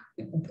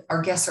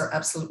our guests are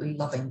absolutely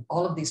loving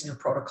all of these new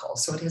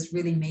protocols. So it has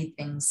really made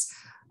things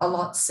a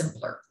lot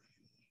simpler.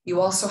 You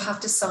also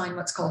have to sign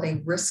what's called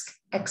a risk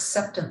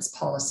acceptance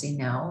policy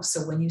now.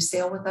 So when you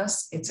sail with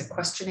us, it's a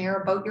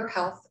questionnaire about your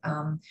health,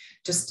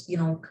 just, you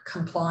know,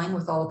 complying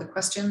with all of the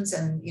questions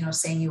and, you know,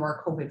 saying you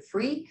are COVID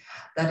free.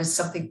 That is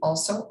something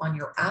also on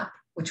your app,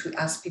 which we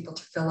ask people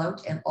to fill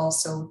out, and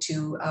also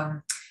to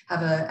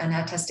have an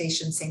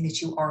attestation saying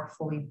that you are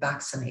fully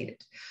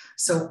vaccinated.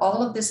 So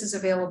all of this is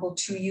available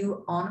to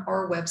you on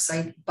our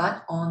website,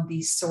 but on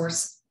the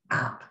Source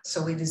app.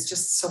 So it is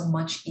just so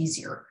much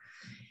easier.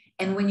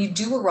 And when you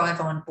do arrive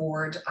on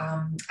board,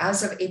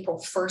 as of April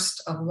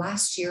 1st of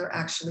last year,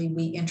 actually,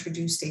 we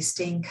introduced a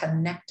staying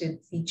connected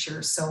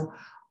feature. So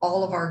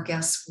all of our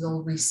guests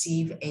will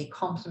receive a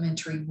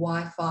complimentary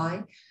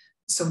Wi-Fi.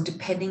 So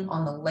depending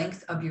on the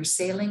length of your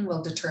sailing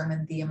will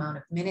determine the amount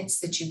of minutes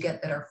that you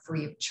get that are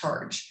free of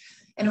charge.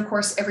 And of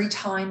course, every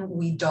time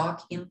we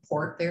dock in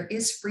port, there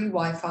is free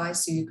Wi-Fi,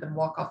 so you can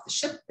walk off the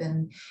ship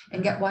and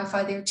get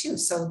Wi-Fi there too.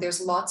 So there's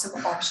lots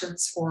of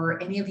options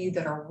for any of you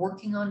that are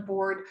working on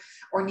board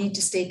or need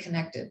to stay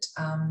connected.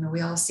 We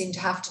all seem to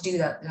have to do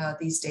that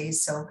these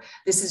days. So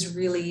this is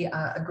really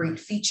a great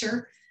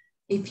feature.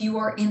 If you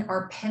are in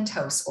our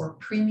penthouse or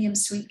premium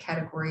suite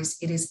categories,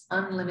 it is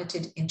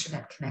unlimited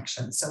internet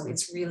connection. So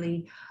it's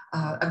really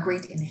a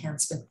great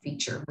enhancement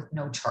feature with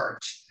no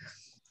charge.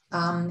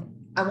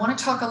 I want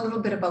to talk a little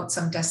bit about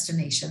some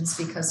destinations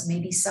because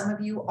maybe some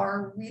of you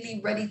are really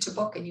ready to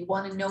book and you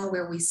want to know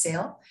where we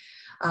sail.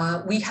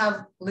 We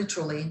have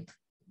literally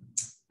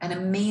an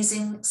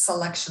amazing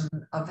selection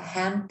of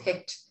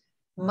hand-picked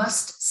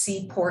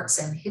must-see ports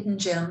and hidden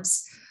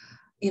gems,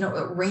 you know,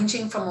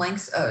 ranging from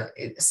length,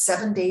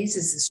 7 days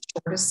is the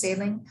shortest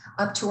sailing,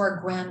 up to our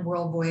grand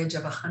world voyage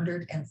of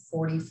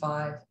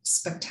 145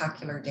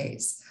 spectacular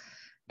days.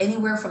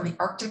 Anywhere from the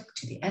Arctic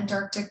to the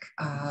Antarctic,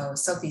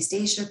 Southeast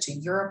Asia to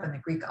Europe and the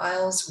Greek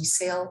Isles, we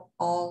sail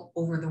all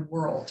over the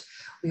world.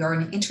 We are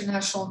an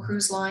international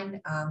cruise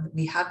line.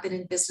 We have been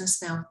in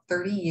business now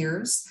 30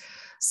 years.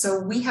 So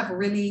we have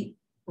really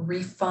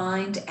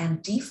refined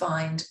and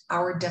defined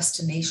our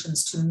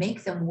destinations to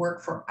make them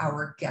work for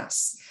our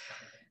guests.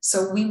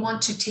 So we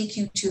want to take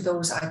you to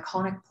those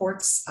iconic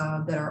ports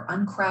that are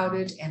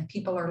uncrowded, and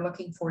people are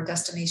looking for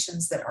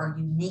destinations that are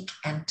unique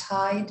and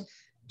tied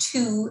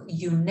to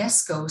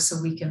UNESCO, so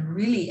we can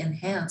really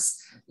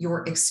enhance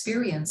your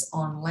experience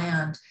on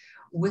land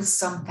with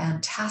some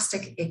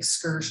fantastic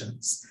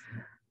excursions.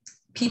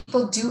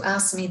 People do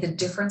ask me the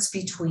difference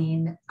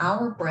between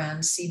our brand,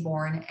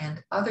 Seabourn,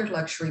 and other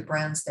luxury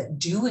brands that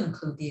do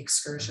include the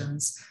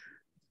excursions.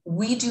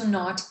 We do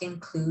not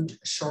include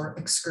shore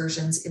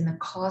excursions in the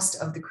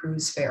cost of the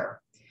cruise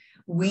fare.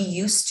 We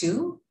used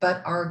to,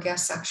 but our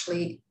guests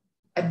actually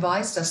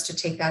advised us to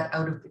take that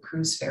out of the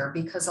cruise fare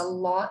because a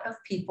lot of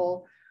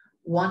people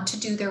want to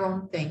do their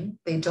own thing.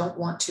 They don't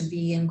want to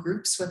be in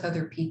groups with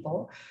other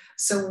people.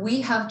 So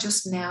we have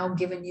just now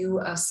given you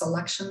a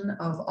selection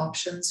of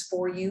options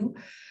for you.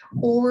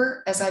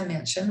 Or, as I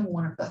mentioned,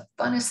 one of the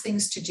funnest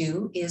things to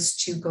do is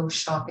to go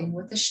shopping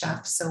with the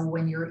chef. So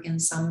when you're in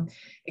some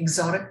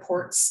exotic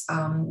ports,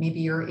 maybe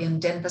you're in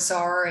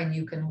Denpasar and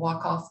you can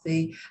walk off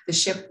the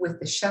ship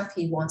with the chef.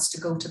 He wants to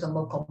go to the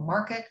local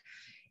market.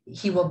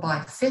 He will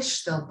buy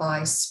fish. They'll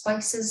buy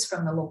spices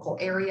from the local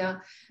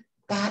area.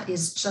 That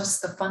is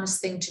just the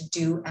funnest thing to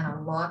do. And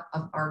a lot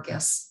of our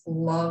guests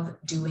love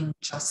doing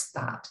just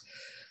that.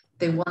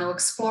 They want to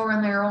explore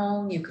on their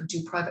own. You can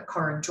do private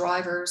car and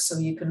drivers, so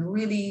you can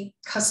really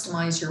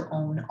customize your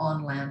own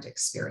on-land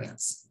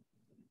experience.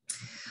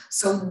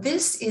 So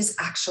this is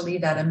actually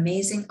that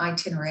amazing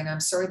itinerary. And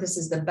I'm sorry, this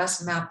is the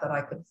best map that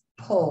I could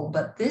pull,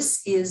 but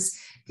this is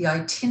the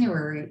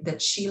itinerary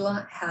that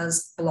Sheila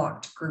has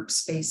blocked group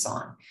space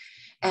on.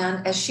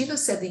 And as Sheila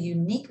said, the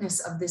uniqueness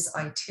of this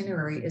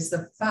itinerary is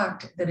the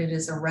fact that it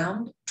is a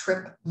round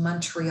trip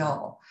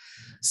Montreal.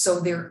 So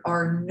there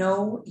are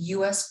no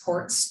US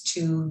ports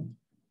to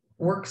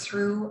work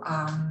through.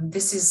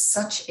 This is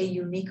such a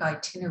unique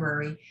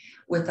itinerary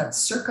with that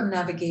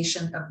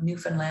circumnavigation of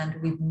Newfoundland.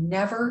 We've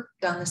never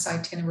done this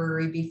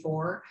itinerary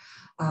before.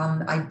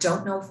 I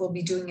don't know if we'll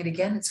be doing it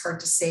again. It's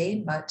hard to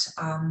say, but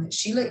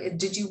Sheila,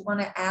 did you want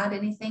to add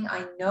anything?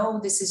 I know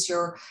this is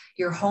your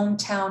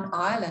hometown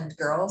island,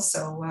 girl.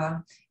 So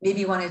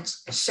maybe you want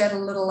to shed a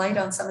little light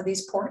on some of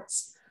these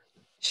ports?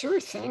 Sure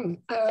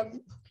thing.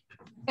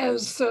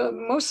 As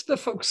most of the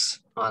folks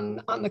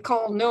on the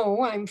call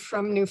know, I'm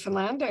from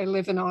Newfoundland. I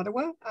live in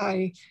Ottawa.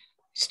 I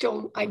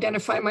still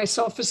identify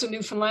myself as a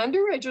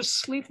Newfoundlander. I just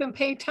sleep and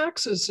pay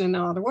taxes in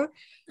Ottawa.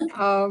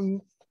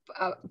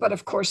 But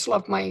of course,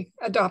 love my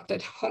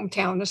adopted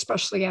hometown,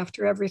 especially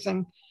after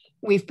everything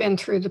we've been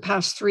through the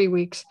past 3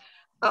 weeks.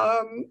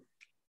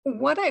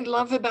 What I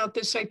love about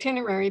this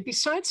itinerary,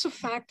 besides the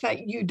fact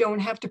that you don't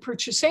have to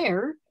purchase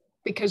air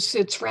because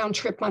it's round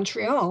trip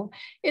Montreal,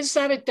 is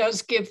that it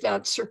does give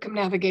that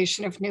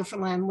circumnavigation of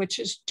Newfoundland, which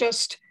is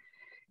just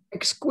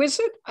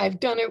exquisite. I've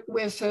done it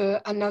with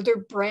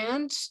another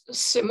brand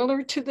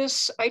similar to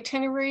this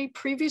itinerary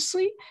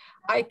previously.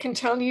 I can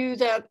tell you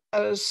that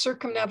a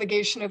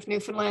circumnavigation of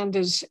Newfoundland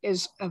is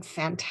a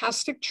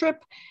fantastic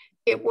trip.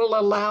 It will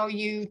allow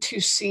you to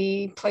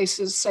see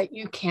places that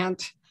you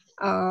can't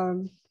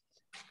on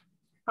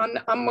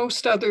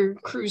most other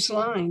cruise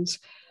lines.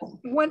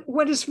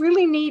 What is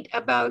really neat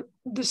about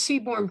the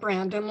Seabourn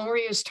brand, and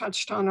Laurie has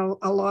touched on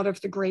a lot of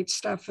the great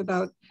stuff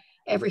about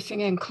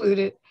everything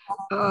included,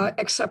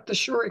 except the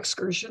shore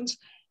excursions,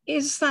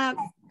 is that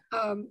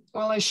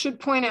Well, I should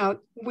point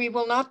out, we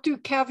will not do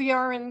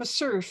caviar in the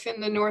surf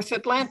in the North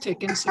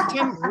Atlantic in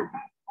September.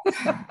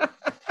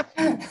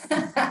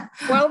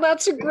 Well,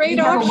 that's a great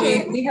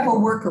option. We have a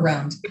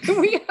workaround.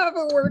 We have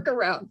a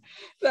workaround.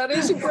 That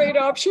is a great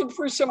option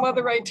for some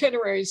other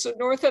itineraries. So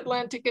North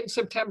Atlantic in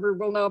September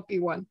will not be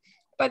one.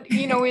 But,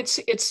 you know,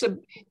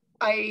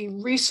 I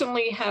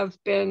recently have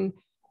been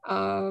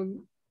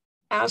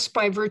asked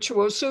by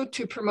Virtuoso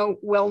to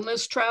promote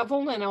wellness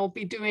travel, and I'll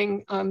be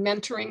doing a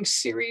mentoring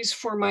series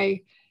for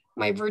my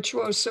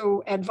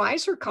Virtuoso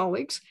advisor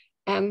colleagues.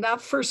 And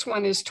that first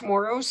one is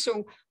tomorrow.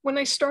 So when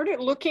I started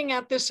looking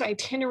at this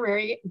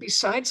itinerary,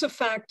 besides the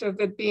fact of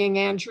it being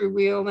Andrew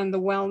Weil and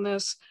the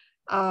wellness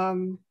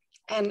and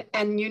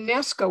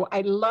UNESCO,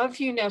 I love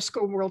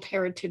UNESCO World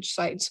Heritage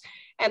Sites.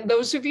 And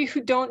those of you who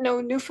don't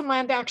know,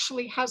 Newfoundland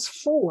actually has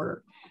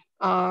 4.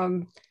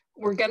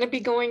 We're going to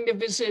be going to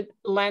visit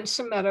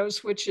Lansom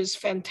Meadows, which is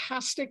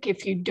fantastic.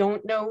 If you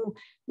don't know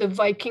the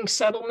Viking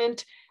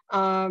settlement,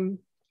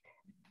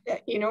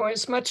 you know,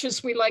 as much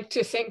as we like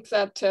to think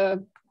that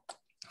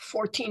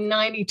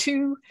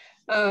 1492,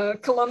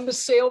 Columbus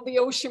sailed the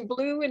ocean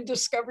blue and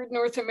discovered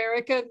North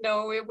America.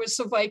 No, it was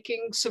the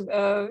Vikings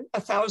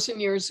 1,000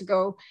 years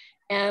ago,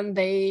 and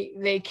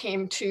they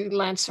came to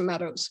Lansom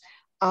Meadows.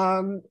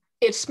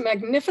 It's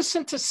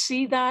magnificent to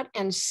see that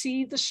and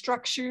see the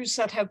structures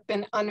that have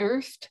been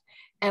unearthed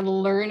and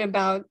learn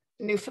about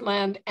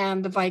Newfoundland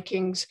and the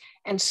Vikings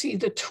and see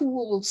the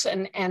tools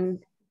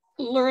and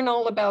learn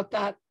all about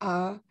that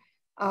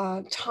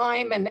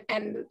time and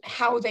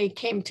how they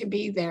came to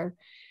be there.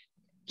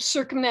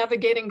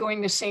 Circumnavigating,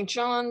 going to St.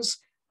 John's,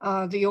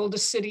 the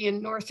oldest city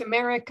in North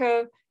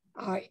America.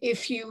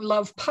 If you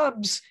love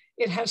pubs,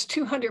 it has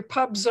 200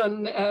 pubs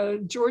on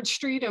George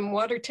Street and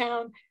Water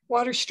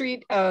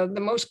Street,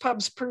 the most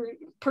pubs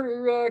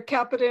per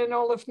capita in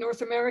all of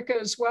North America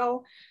as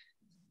well.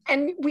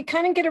 And we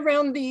kind of get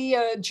around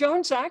the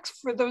Jones Act.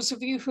 For those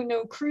of you who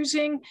know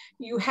cruising,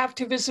 you have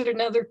to visit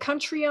another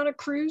country on a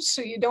cruise,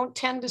 so you don't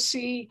tend to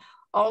see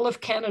all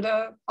of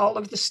Canada, all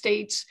of the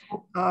states.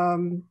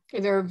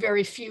 There are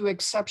very few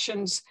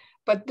exceptions,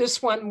 but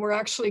this one, we're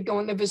actually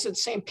going to visit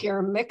St. Pierre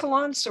and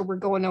Miquelon, so we're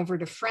going over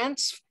to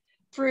France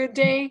for a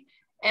day,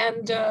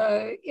 and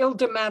Ile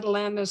de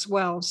Madeleine as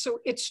well. So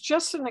it's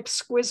just an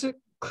exquisite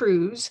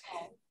cruise.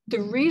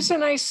 The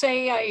reason I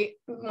say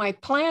my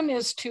plan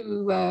is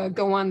to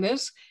go on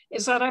this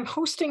is that I'm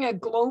hosting a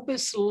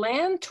Globus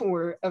land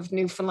tour of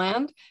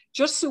Newfoundland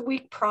just the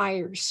week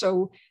prior.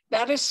 So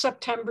that is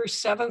September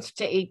 7th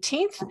to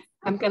 18th.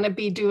 I'm going to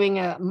be doing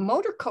a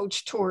motor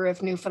coach tour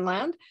of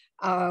Newfoundland.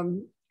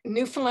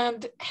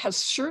 Newfoundland has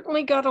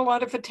certainly got a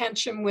lot of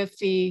attention with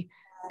the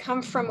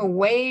Come From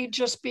Away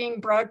just being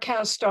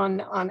broadcast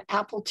on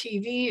Apple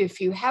TV.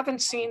 If you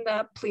haven't seen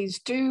that, please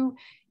do.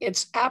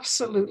 It's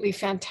absolutely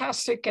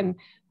fantastic and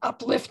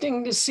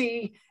uplifting to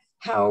see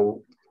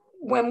how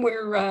when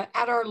we're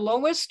at our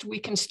lowest, we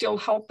can still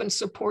help and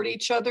support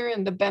each other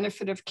and the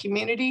benefit of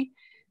community.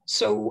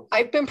 So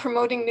I've been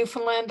promoting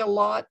Newfoundland a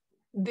lot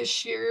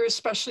this year,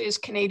 especially as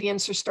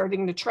Canadians are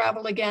starting to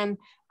travel again.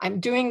 I'm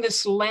doing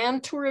this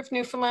land tour of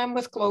Newfoundland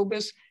with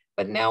Globus,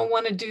 but now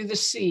want to do the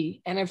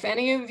sea. And if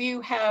any of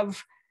you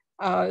have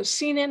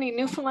seen any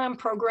Newfoundland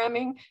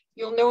programming,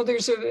 you'll know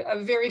there's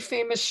a very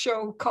famous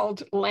show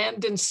called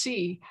Land and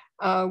Sea,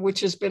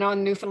 which has been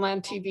on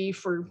Newfoundland TV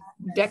for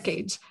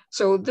decades.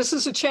 So this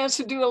is a chance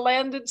to do a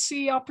land and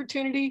sea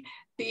opportunity.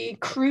 The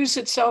cruise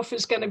itself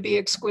is going to be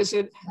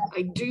exquisite.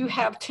 I do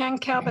have 10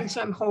 cabins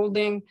I'm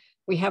holding.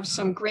 We have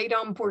some great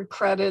onboard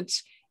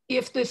credits.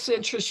 If this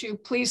interests you,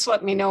 please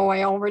let me know.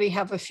 I already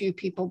have a few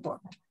people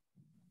booked.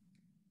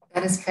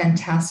 That is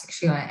fantastic,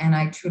 Sheila. And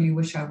I truly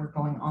wish I were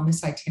going on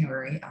this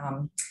itinerary.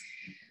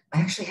 I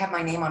actually have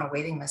my name on a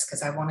waiting list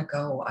because I want to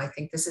go. I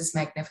think this is a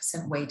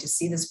magnificent way to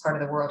see this part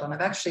of the world. And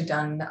I've actually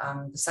done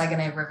the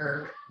Saguenay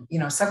River,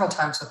 several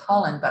times with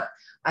Holland, but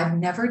I've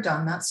never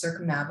done that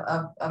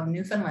circumnav of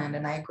Newfoundland.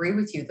 And I agree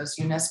with you, those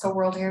UNESCO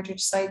World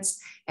Heritage Sites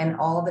and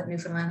all that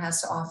Newfoundland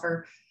has to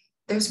offer,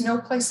 there's no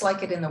place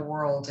like it in the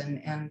world.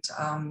 And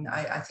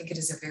I think it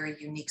is a very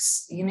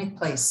unique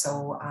place.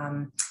 So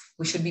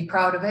we should be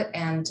proud of it.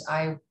 And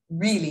I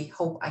really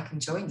hope I can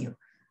join you.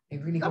 I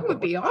really hope that would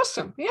be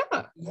awesome.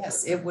 Yeah.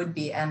 Yes, it would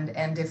be.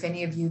 And if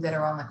any of you that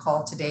are on the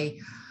call today,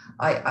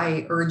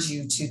 I urge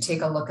you to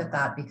take a look at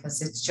that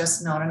because it's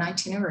just not an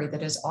itinerary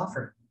that is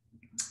offered.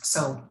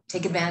 So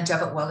take advantage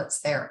of it while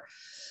it's there.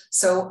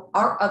 So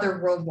our other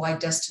worldwide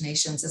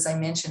destinations, as I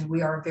mentioned,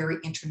 we are a very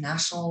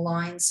international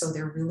line. So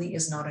there really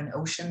is not an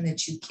ocean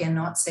that you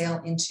cannot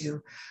sail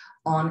into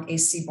on a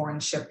Seabourn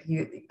ship.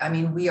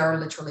 We are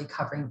literally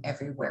covering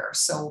everywhere.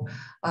 So,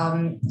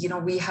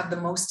 we have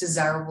the most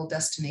desirable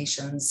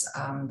destinations,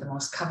 the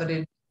most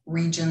coveted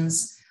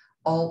regions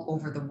all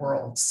over the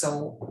world.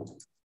 So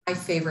my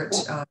favorite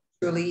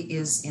truly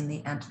is in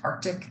the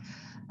Antarctic.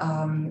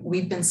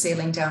 We've been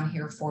sailing down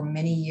here for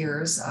many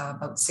years,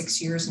 about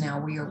 6 years now.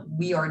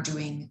 We are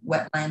doing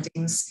wet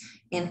landings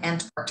in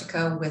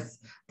Antarctica with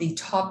the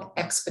top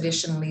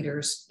expedition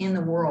leaders in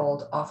the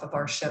world off of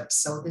our ships.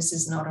 So this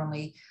is not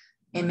only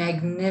a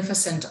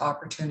magnificent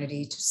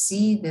opportunity to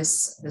see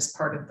this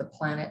part of the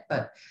planet,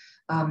 but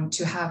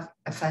to have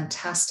a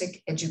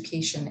fantastic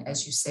education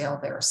as you sail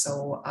there.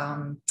 So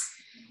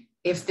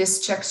if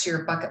this checks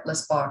your bucket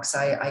list box,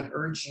 I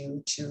urge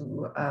you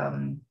to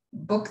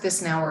book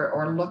this now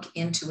or look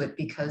into it,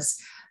 because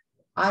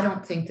I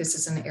don't think this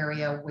is an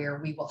area where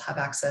we will have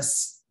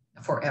access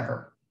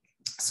forever.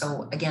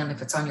 So again,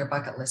 if it's on your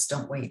bucket list,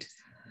 don't wait.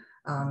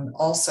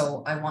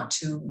 Also, I want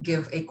to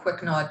give a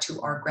quick nod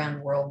to our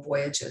Grand World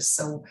Voyages.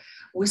 So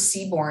with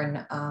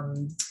Seabourn,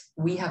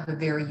 we have a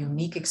very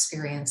unique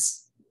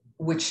experience,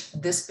 which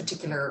this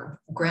particular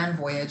Grand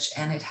Voyage,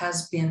 and it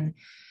has been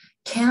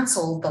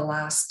canceled the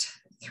last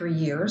 3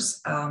 years,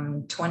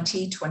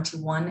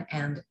 2021,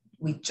 and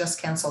we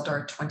just canceled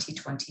our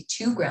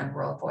 2022 Grand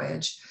World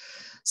Voyage.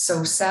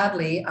 So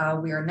sadly,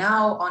 we are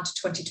now on to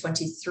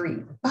 2023,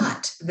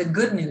 but the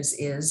good news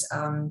is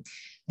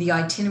the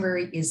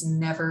itinerary is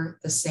never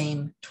the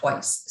same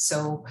twice.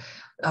 So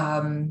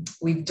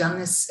we've done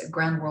this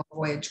Grand World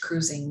Voyage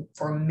cruising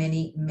for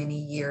many, many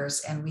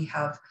years, and we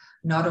have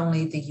not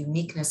only the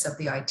uniqueness of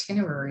the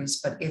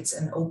itineraries, but it's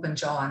an open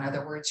jaw. In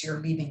other words,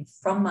 you're leaving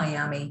from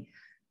Miami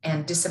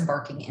and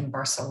disembarking in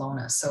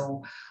Barcelona.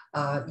 So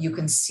you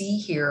can see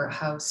here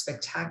how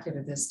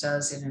spectacular this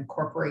does. It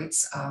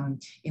incorporates,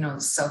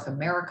 South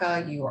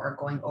America. You are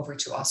going over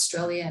to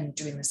Australia and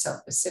doing the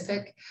South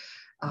Pacific,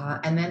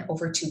 and then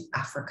over to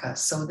Africa.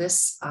 So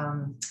this,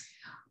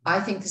 I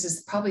think this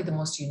is probably the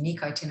most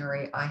unique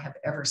itinerary I have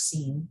ever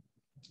seen.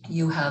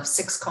 You have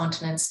 6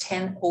 continents,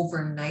 10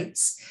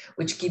 overnights,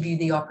 which give you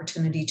the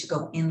opportunity to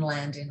go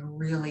inland and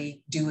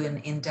really do an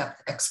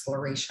in-depth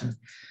exploration.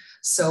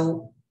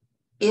 So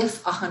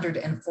if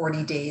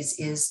 140 days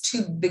is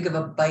too big of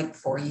a bite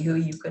for you,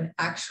 you can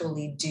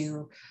actually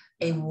do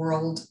a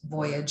world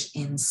voyage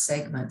in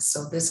segments.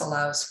 So this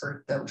allows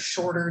for those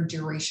shorter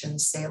duration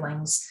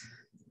sailings,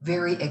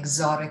 very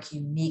exotic,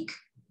 unique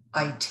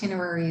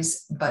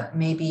itineraries, but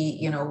maybe,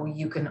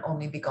 you can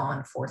only be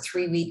gone for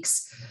 3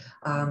 weeks.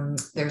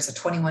 There's a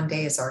 21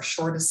 day is our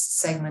shortest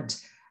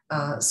segment.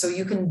 So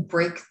you can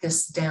break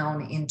this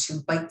down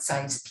into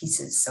bite-sized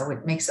pieces. So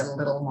it makes it a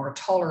little more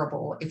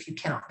tolerable if you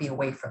cannot be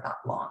away for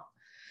that long.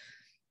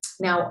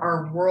 Now,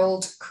 our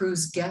world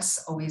cruise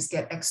guests always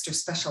get extra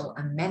special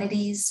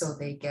amenities. So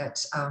they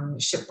get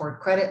shipboard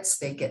credits,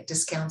 they get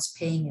discounts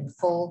paying in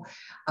full.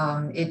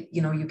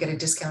 You get a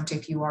discount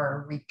if you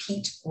are a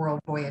repeat world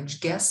voyage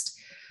guest.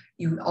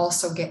 You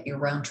also get your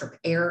round trip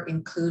air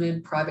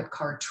included, private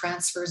car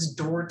transfers,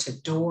 door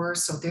to door.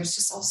 So there's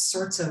just all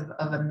sorts of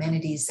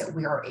amenities that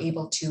we are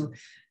able to,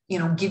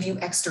 give you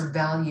extra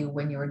value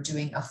when you're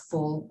doing a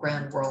full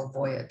Grand World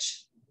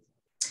Voyage.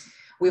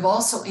 We've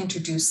also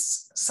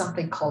introduced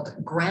something called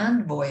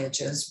Grand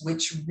Voyages,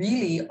 which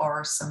really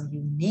are some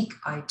unique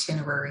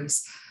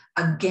itineraries.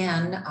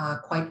 Again,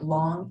 quite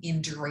long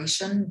in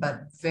duration,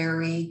 but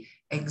very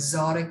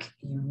exotic,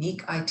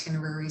 unique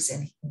itineraries.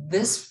 And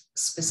this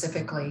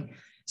specifically,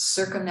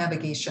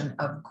 circumnavigation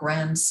of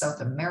Grand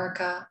South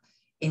America,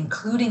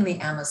 including the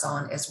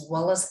Amazon, as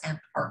well as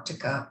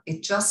Antarctica.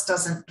 It just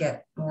doesn't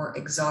get more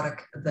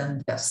exotic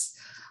than this.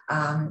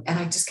 And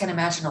I just can't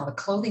imagine all the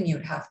clothing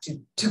you'd have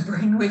to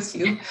bring with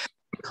you to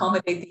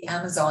accommodate the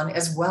Amazon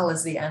as well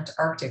as the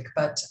Antarctic.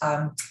 But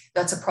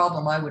that's a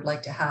problem I would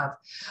like to have.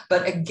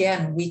 But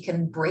again, we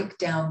can break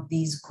down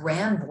these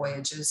grand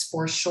voyages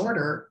for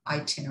shorter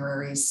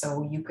itineraries,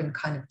 so you can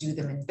kind of do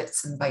them in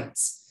bits and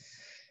bites.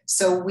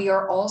 So we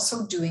are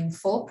also doing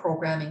full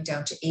programming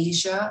down to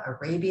Asia,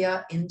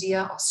 Arabia,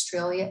 India,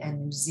 Australia,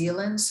 and New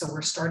Zealand. So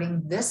we're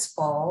starting this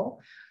fall.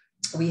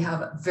 We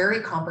have very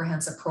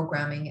comprehensive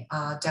programming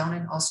down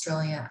in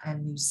Australia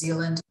and New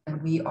Zealand,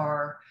 and we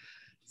are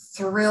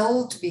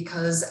thrilled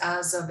because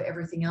as of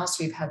everything else,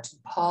 we've had to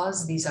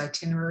pause these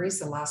itineraries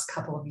the last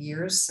couple of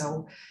years.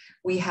 So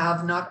we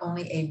have not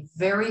only a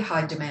very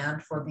high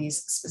demand for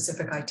these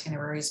specific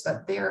itineraries,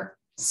 but they're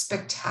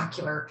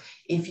spectacular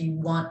if you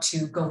want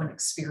to go and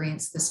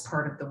experience this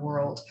part of the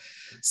world.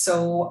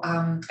 So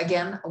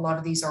again, a lot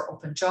of these are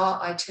open jaw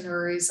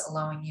itineraries,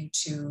 allowing you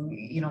to,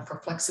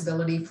 for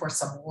flexibility for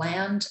some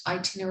land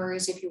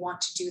itineraries if you want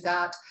to do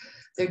that.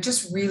 They're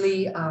just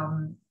really,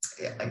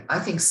 I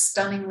think,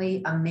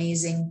 stunningly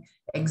amazing,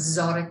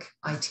 exotic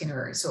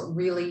itineraries. So it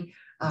really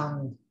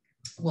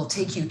will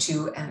take you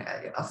to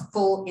a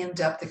full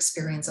in-depth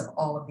experience of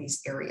all of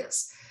these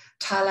areas.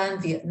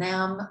 Thailand,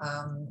 Vietnam,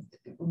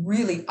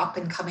 really up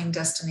and coming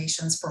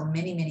destinations for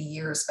many, many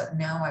years. But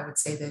now I would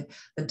say that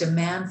the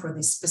demand for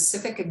these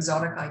specific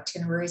exotic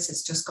itineraries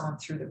has just gone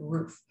through the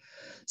roof.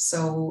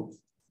 So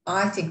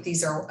I think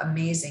these are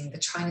amazing. The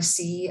China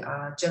Sea,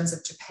 Gems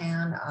of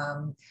Japan,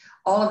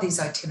 all of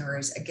these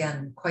itineraries,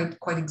 again,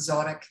 quite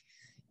exotic.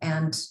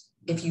 And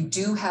if you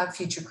do have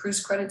future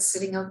cruise credits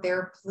sitting out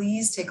there,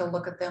 please take a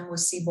look at them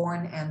with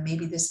Seabourn. And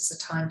maybe this is a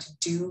time to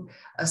do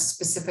a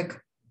specific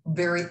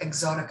very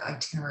exotic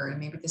itinerary.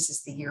 Maybe this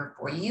is the year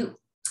for you.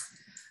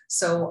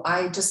 So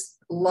I just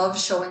love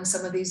showing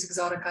some of these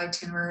exotic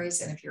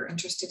itineraries. And if you're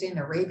interested in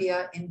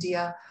Arabia,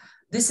 India,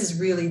 this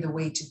is really the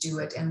way to do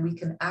it. And we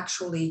can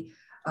actually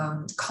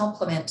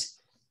complement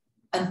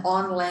an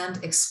on-land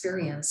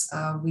experience.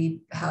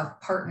 We have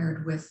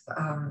partnered with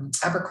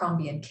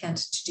Abercrombie and Kent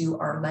to do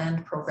our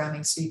land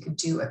programming, so you could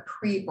do a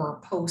pre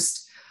or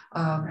post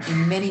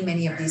in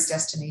many of these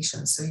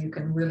destinations, so you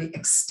can really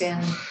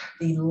extend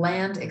the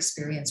land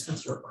experience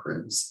with your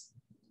cruise.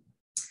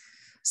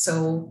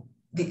 So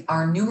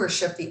our newer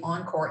ship, the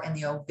Encore and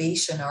the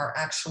Ovation, are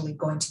actually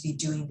going to be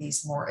doing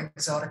these more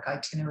exotic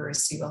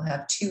itineraries. So you'll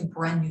have 2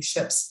 brand new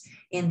ships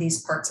in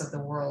these parts of the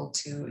world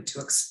to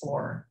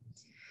explore.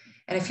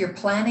 And if you're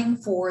planning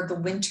for the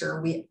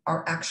winter, we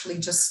are actually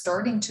just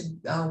starting to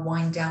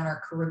wind down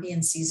our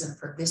Caribbean season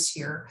for this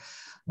year.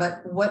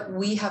 But what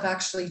we have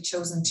actually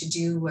chosen to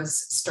do was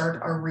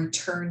start our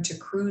return to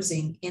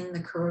cruising in the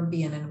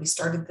Caribbean. And we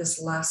started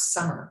this last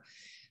summer.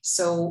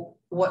 So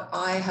what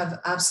I have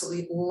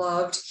absolutely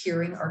loved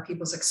hearing are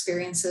people's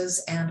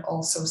experiences and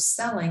also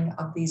selling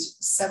of these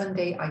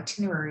 7-day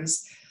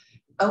itineraries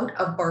out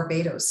of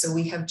Barbados. So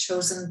we have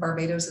chosen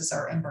Barbados as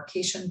our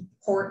embarkation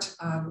port.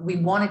 We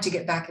wanted to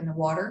get back in the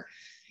water,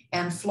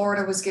 and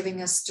Florida was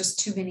giving us just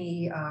too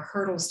many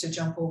hurdles to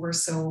jump over.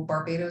 So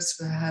Barbados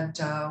had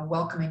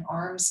welcoming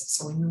arms.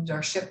 So we moved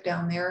our ship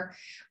down there.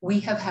 We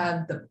have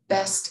had the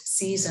best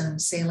season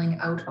sailing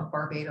out of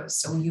Barbados.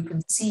 So you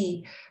can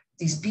see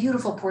these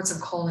beautiful ports of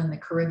call in the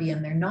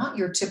Caribbean. They're not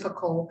your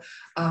typical,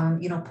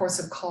 ports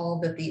of call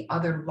that the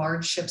other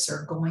large ships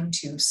are going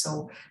to.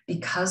 So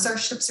because our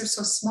ships are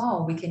so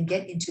small, we can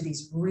get into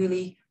these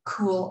really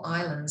cool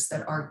islands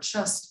that are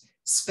just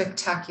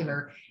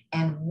spectacular.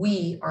 And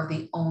we are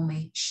the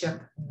only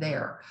ship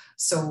there.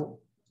 So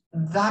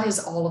that is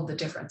all of the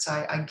difference.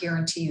 I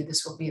guarantee you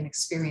this will be an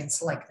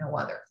experience like no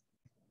other.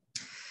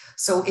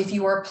 So if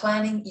you are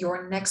planning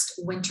your next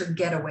winter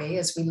getaway,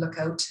 as we look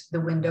out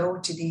the window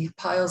to the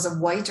piles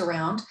of white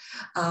around,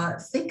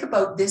 think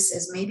about this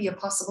as maybe a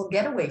possible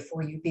getaway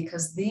for you,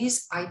 because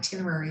these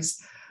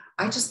itineraries,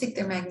 I just think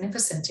they're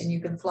magnificent, and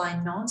you can fly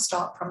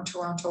nonstop from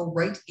Toronto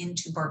right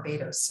into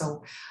Barbados.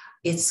 So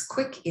it's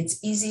quick,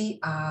 it's easy,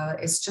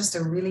 it's just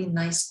a really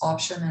nice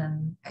option,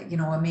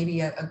 and maybe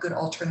a good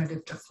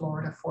alternative to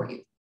Florida for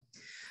you.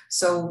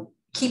 So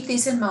keep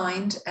these in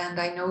mind. And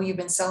I know you've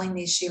been selling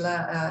these,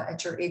 Sheila,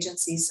 at your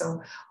agency.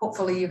 So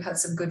hopefully you've had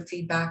some good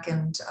feedback,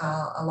 and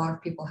a lot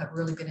of people have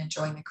really been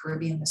enjoying the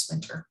Caribbean this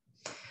winter.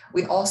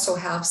 We also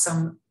have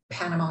some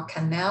Panama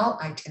Canal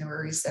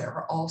itineraries that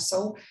are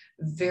also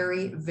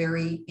very,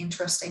 very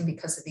interesting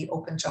because of the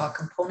open jaw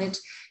component.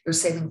 You're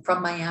sailing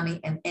from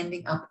Miami and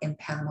ending up in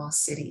Panama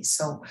City.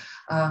 So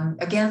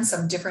again,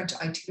 some different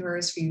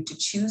itineraries for you to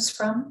choose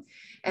from.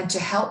 And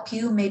to help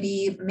you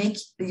maybe make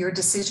your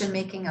decision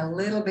making a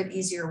little bit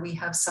easier, we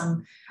have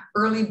some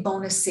early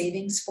bonus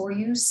savings for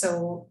you.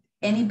 So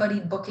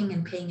anybody booking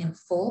and paying in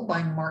full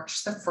by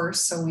March the 1st,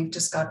 so we've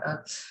just got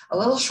a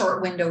little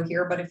short window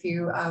here, but if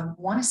you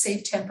want to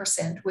save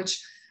 10%,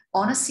 which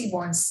on a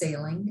Seabourn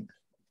sailing,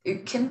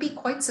 it can be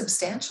quite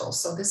substantial.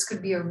 So this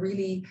could be a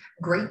really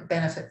great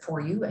benefit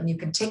for you, and you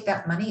can take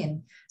that money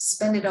and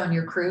spend it on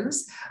your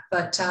cruise,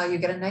 but you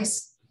get a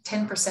nice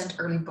 10%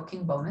 early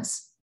booking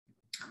bonus.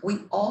 We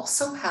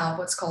also have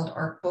what's called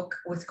our Book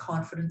with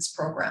Confidence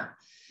program.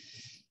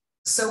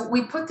 So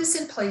we put this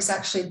in place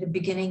actually at the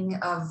beginning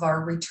of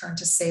our return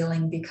to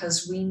sailing,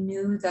 because we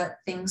knew that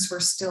things were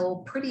still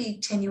pretty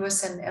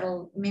tenuous,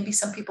 and maybe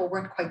some people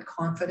weren't quite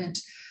confident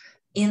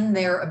in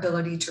their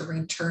ability to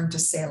return to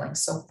sailing.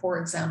 So for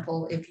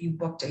example, if you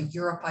booked a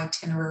Europe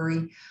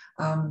itinerary,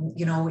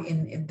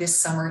 in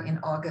this summer in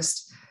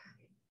August,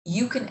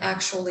 you can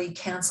actually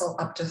cancel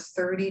up to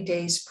 30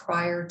 days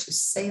prior to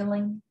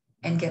sailing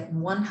and get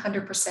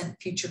 100%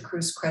 future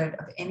cruise credit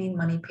of any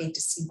money paid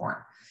to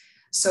Seabourn.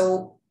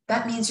 So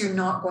that means you're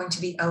not going to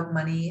be out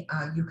money.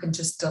 You can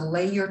just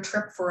delay your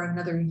trip for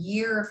another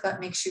year if that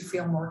makes you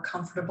feel more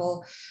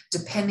comfortable,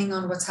 depending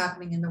on what's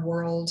happening in the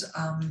world.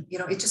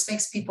 It just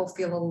makes people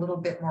feel a little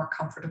bit more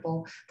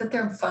comfortable that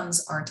their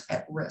funds aren't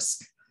at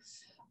risk.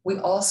 We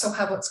also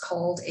have what's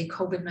called a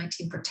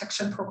COVID-19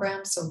 protection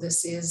program. So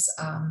this is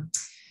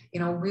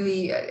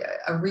really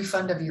a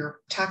refund of your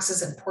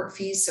taxes and port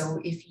fees. So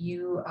if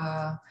you,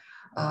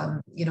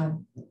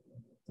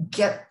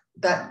 get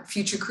that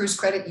future cruise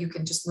credit, you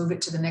can just move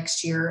it to the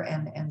next year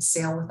and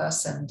sail with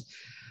us. And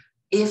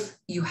if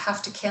you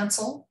have to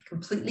cancel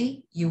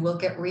completely, you will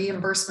get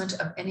reimbursement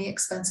of any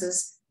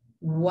expenses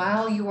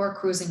while you are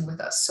cruising with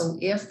us. So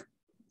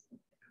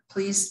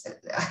please,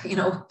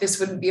 this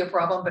wouldn't be a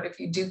problem, but if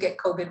you do get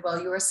COVID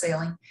while you are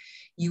sailing,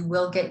 you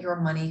will get your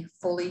money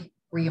fully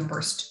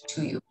reimbursed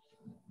to you.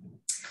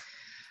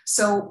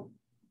 So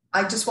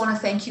I just want to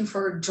thank you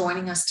for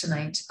joining us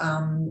tonight.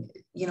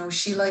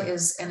 Sheila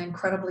is an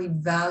incredibly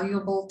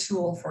valuable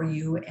tool for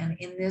you. And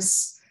in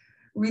this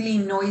really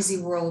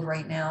noisy world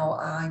right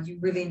now, you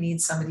really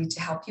need somebody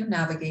to help you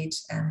navigate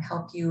and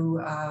help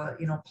you,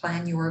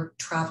 plan your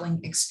traveling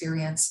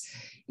experience.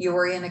 You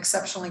are in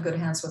exceptionally good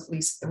hands with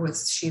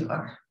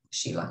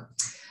Sheila.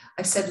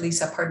 I said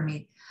Lisa, pardon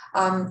me.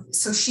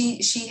 So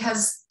she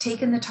has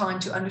taken the time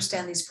to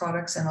understand these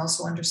products and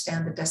also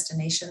understand the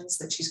destinations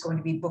that she's going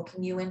to be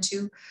booking you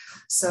into.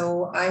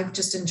 So I've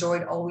just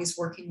enjoyed always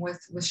working with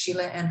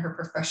Sheila and her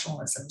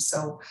professionalism.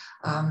 So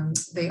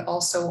they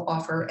also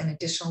offer an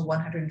additional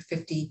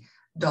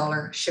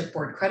 $150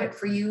 shipboard credit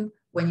for you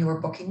when you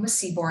are booking with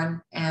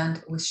Seabourn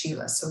and with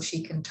Sheila. So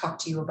she can talk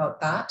to you about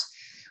that.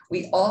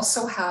 We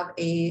also have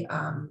a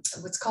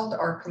what's called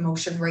our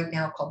promotion right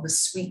now called the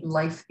Sweet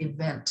Life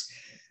event.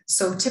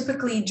 So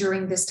typically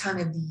during this time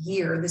of the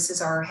year, this is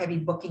our heavy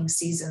booking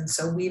season.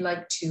 So we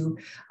like to,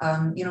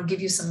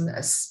 give you some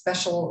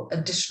special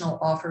additional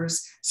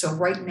offers. So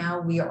right now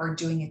we are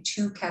doing a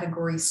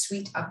 2-category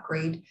suite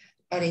upgrade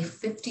at a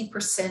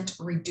 50%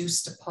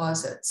 reduced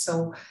deposit.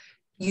 So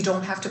you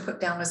don't have to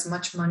put down as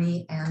much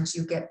money and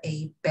you get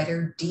a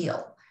better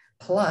deal.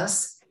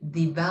 Plus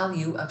the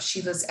value of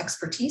Sheila's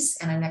expertise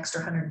and an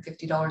extra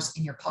 $150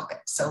 in your pocket.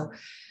 So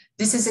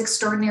this is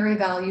extraordinary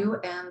value,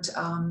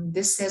 and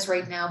this says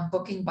right now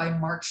booking by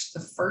March the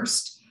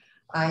 1st.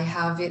 I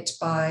have it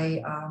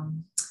by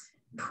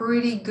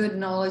pretty good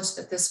knowledge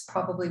that this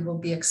probably will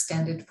be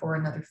extended for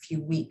another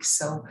few weeks.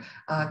 So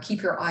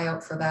keep your eye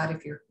out for that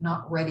if you're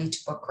not ready to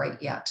book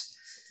right yet.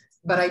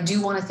 But I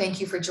do want to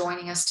thank you for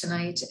joining us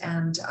tonight.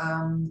 And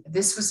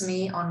this was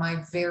me on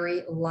my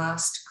very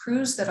last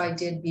cruise that I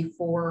did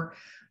before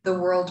the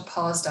world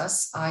paused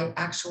us. I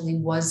actually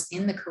was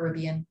in the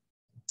Caribbean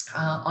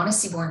on a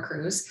Seabourn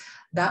cruise.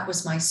 That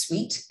was my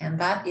suite, and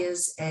that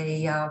is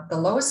the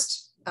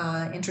lowest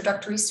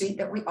introductory suite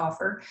that we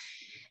offer.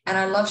 And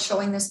I love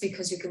showing this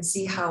because you can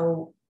see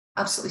how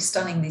absolutely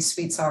stunning these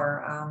suites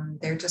are.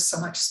 They're just so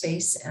much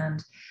space,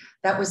 and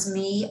that was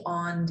me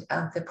on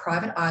the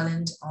private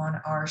island on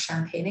our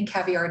champagne and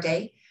caviar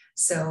day.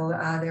 So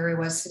there I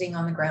was sitting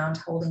on the ground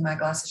holding my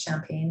glass of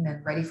champagne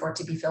and ready for it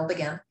to be filled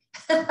again.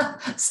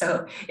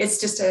 So it's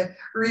just a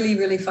really,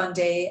 really fun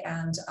day,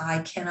 and I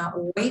cannot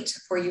wait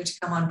for you to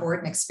come on board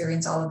and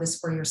experience all of this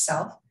for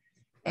yourself.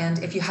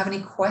 And if you have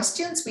any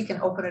questions, we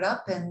can open it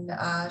up. And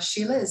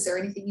Sheila, is there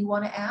anything you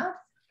want to add?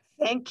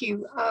 Thank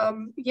you.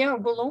 Yeah,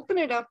 we'll open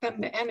it up,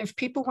 and if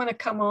people want to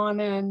come on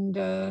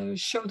and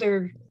show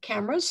their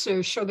cameras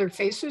or show their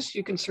faces,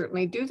 you can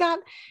certainly do that.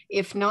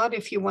 If not,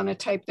 if you want to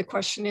type the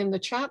question in the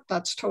chat,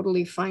 that's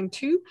totally fine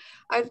too.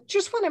 I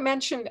just want to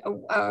mention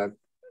a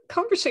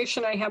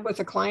conversation I had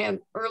with a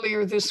client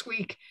earlier this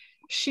week.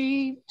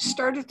 She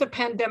started the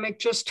pandemic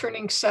just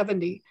turning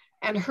 70,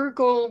 and her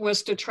goal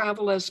was to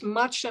travel as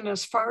much and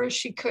as far as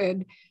she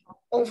could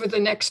over the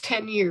next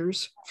 10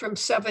 years from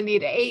 70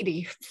 to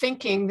 80,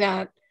 thinking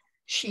that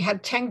she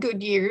had 10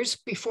 good years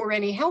before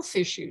any health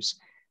issues.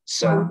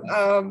 So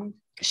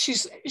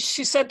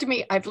she said to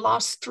me, I've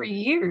lost 3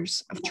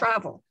 years of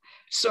travel.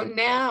 So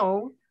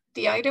now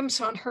the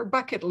items on her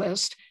bucket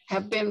list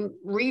have been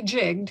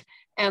rejigged,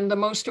 and the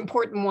most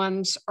important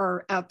ones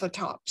are at the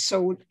top.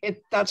 So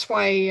that's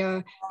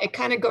why it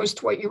kind of goes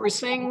to what you were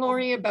saying,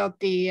 Lori, about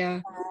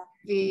the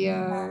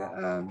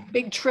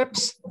big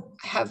trips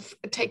have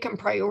taken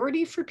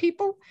priority for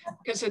people,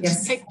 because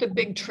it's take the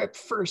big trip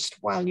first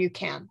while you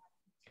can.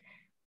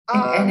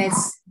 And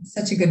it's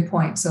such a good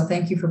point. So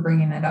thank you for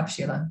bringing that up,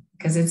 Sheila,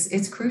 because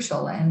it's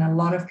crucial. And a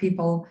lot of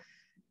people,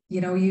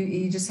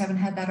 you just haven't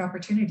had that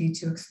opportunity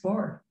to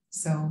explore.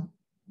 So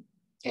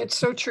it's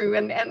so true.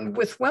 And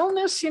with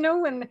wellness,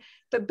 and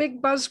the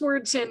big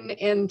buzzwords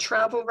in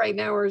travel right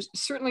now are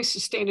certainly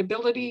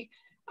sustainability,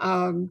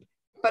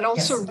 but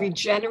also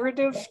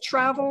regenerative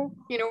travel,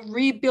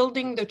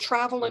 rebuilding the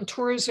travel and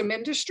tourism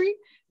industry.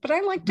 But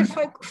I like to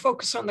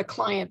focus on the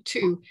client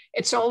too.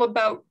 It's all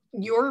about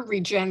your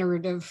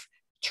regenerative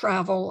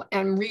travel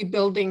and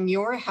rebuilding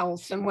your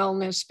health and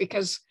wellness,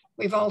 because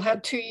we've all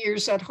had 2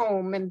 years at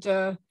home,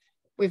 and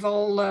we've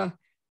all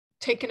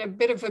taken a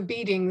bit of a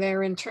beating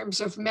there in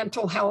terms of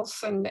mental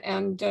health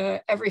and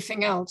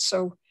everything else.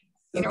 So,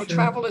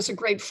 travel is a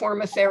great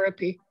form of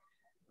therapy.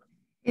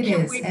 It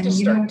Can't is. wait And to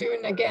start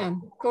doing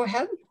again. Go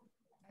ahead.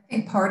 I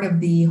think part of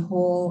the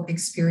whole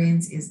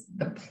experience is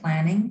the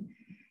planning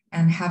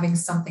and having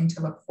something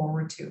to look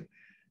forward to.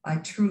 I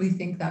truly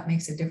think that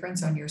makes a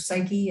difference on your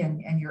psyche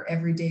and your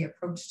everyday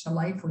approach to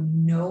life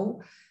when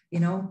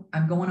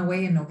I'm going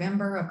away in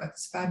November. I've got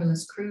this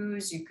fabulous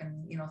cruise. You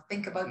can,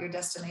 think about your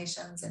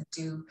destinations and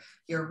do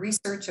your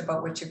research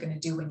about what you're going to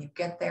do when you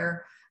get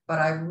there. But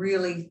I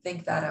really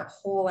think that a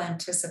whole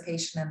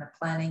anticipation and the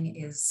planning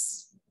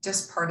is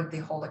just part of the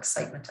whole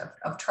excitement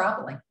of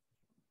traveling.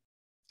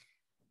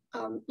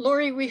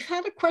 Lori, we've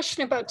had a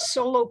question about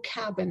solo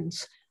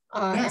cabins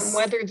and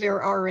whether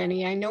there are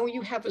any. I know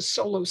you have a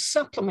solo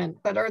supplement,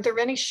 but are there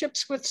any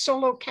ships with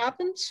solo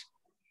cabins?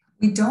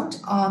 We don't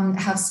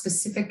have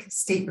specific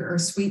or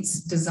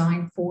suites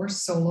designed for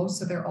solo,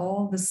 so they're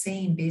all the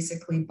same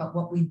basically, but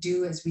what we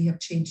do is we have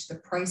changed the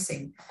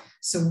pricing.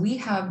 So we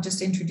have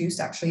just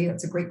introduced, actually,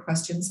 that's a great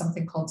question,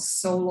 something called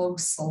Solo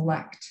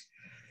Select.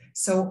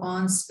 So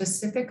on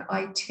specific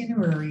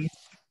itineraries,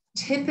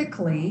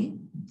 typically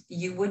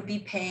you would be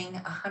paying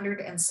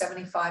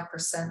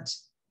 175%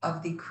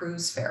 of the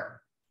cruise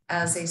fare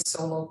as a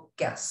solo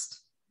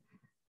guest.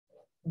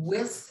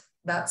 With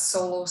that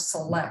Solo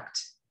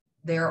Select,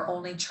 they're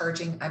only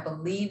charging, I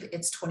believe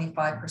it's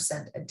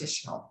 25%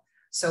 additional.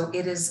 So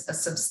it is a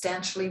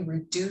substantially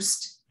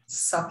reduced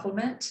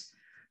supplement,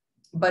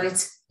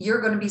 but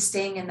you're going to be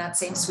staying in that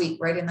same suite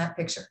right in that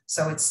picture.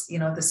 So it's,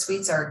 the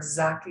suites are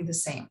exactly the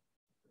same.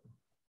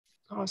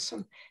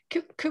 Awesome.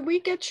 Could we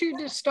get you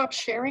to stop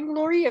sharing,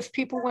 Lori, if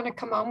people want to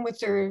come on with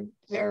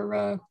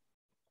their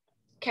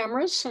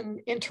cameras and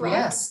interact?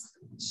 Yes,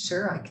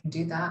 sure, I can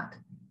do that.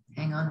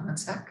 Hang on one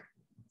sec.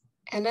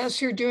 And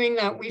as you're doing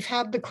that, we've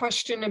had the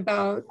question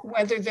about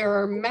whether there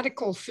are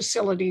medical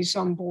facilities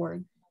on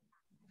board.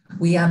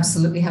 We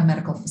absolutely have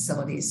medical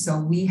facilities. So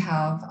we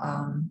have,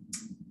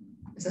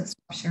 is that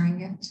stop sharing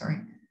yet? Sorry,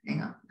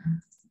 hang on.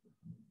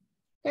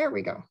 There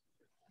we go.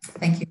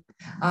 Thank you.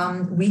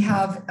 We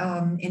have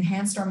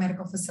enhanced our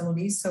medical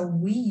facilities. So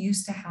we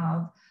used to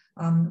have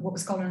what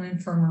was called an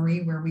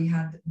infirmary, where we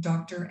had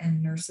doctor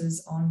and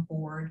nurses on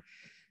board.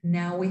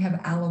 Now we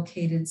have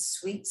allocated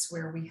suites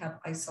where we have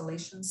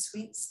isolation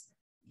suites.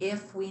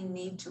 If we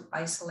need to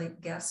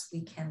isolate guests,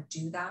 we can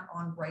do that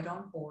right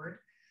on board.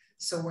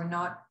 So we're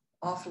not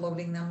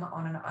offloading them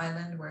on an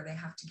island where they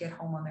have to get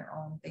home on their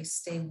own. They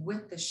stay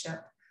with the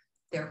ship.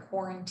 They're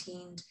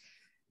quarantined.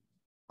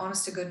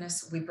 Honest to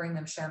goodness, we bring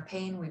them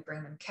champagne, we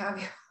bring them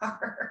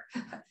caviar.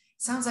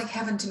 Sounds like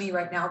heaven to me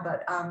right now,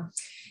 but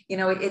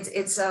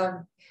it's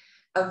a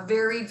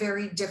very,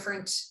 very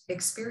different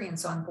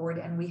experience on board.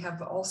 And we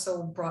have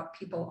also brought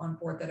people on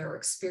board that are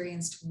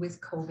experienced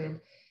with COVID.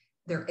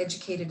 They're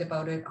educated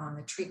about it, on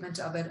the treatment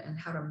of it and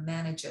how to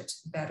manage it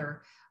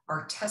better.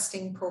 Our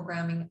testing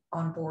programming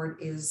on board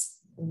is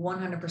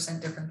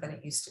 100% different than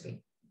it used to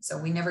be. So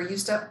we never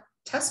used to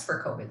test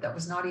for COVID. That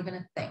was not even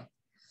a thing.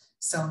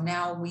 So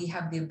now we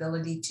have the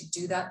ability to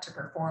do that, to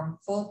perform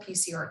full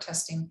PCR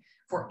testing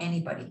for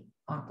anybody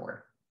on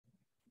board.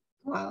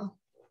 Wow.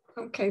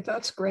 Okay,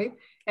 that's great.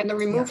 And the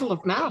removal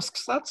of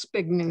masks, that's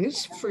big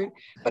news.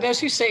 But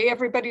as you say,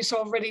 everybody's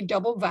already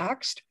double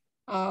vaxxed.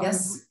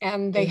 Yes.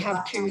 And they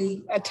have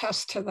to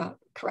attest to that,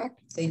 correct?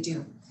 They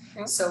do.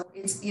 Yeah. So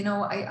it's,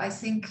 I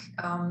think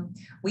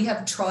we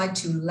have tried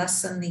to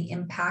lessen the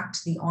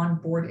impact, the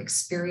onboard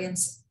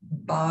experience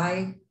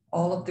by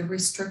all of the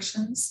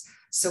restrictions.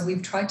 So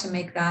we've tried to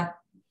make that,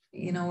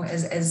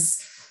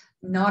 as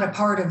not a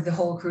part of the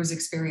whole cruise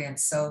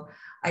experience. So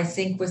I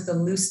think with the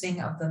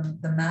loosening of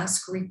the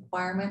mask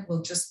requirement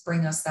will just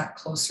bring us that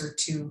closer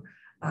to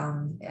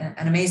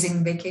an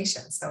amazing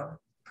vacation. So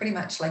pretty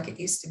much like it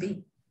used to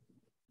be.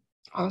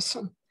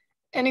 Awesome.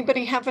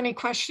 Anybody have any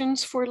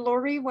questions for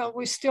Lori while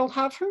we still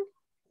have her?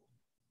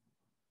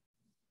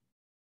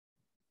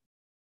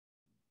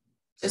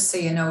 Just so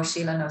you know,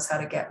 Sheila knows how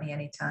to get me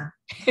anytime.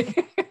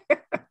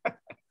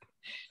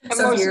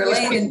 So if you're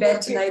laying in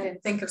bed tonight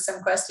and think of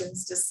some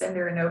questions, just send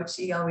her a note.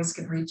 She always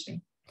can reach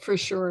me. For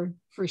sure,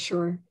 for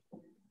sure.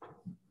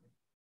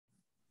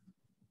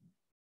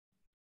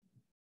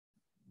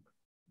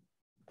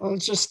 I'll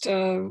just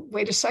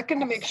wait a second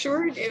to make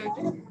sure.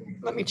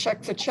 Let me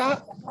check the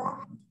chat.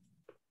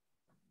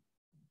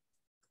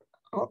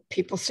 Oh,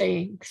 people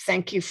say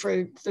thank you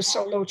for the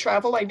solo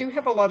travel. I do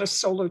have a lot of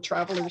solo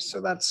travelers, so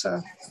that's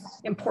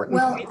important.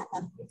 Well,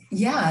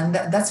 yeah, and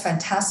that's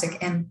fantastic.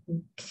 And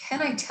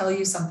can I tell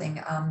you something?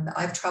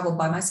 I've traveled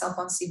by myself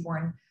on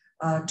Seabourn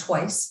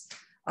twice.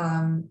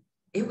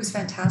 It was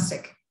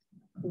fantastic.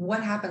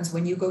 What happens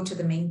when you go to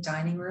the main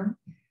dining room?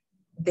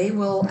 They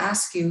will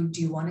ask you,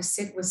 do you want to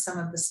sit with some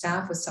of the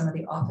staff, with some of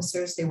the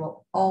officers? They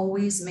will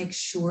always make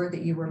sure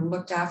that you were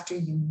looked after.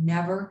 You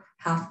never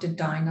have to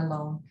dine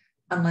alone,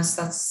 unless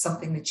that's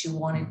something that you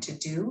wanted to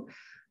do.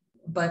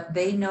 But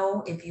they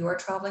know if you are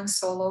traveling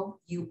solo,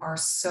 you are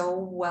so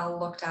well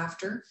looked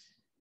after.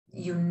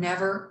 You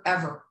never,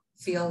 ever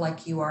feel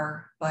like you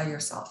are by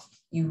yourself.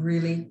 You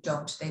really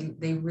don't.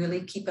 They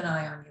really keep an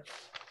eye on you.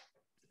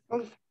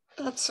 Well,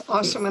 that's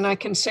awesome. And I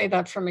can say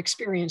that from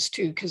experience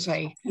too, because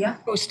I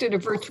hosted a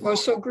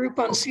Virtuoso group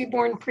on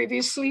Seabourn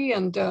previously.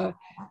 And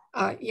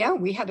yeah,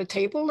 we had a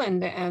table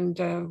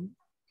and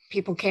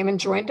people came and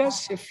joined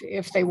us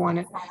if they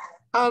wanted.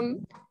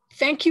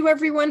 Thank you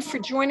everyone for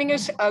joining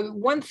us.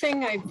 One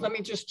thing, let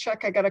me just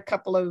check. I got a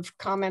couple of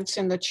comments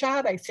in the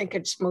chat. I think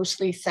it's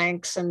mostly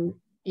thanks and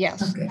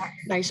yes, okay.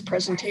 Nice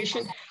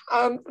presentation.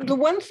 The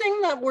one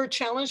thing that we're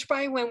challenged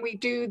by when we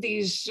do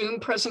these Zoom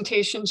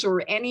presentations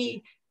or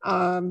any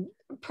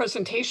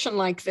presentation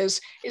like this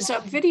is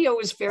that video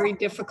is very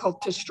difficult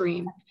to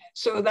stream.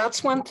 So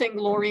that's one thing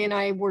Lori and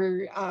I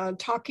were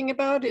talking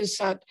about, is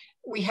that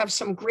we have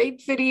some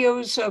great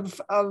videos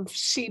of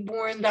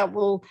Seabourn that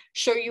will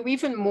show you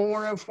even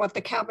more of what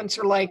the cabins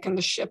are like and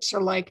the ships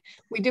are like.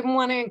 We didn't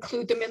want to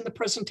include them in the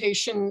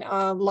presentation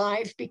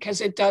live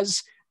because it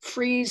does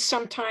freeze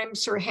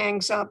sometimes or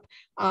hangs up.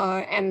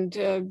 And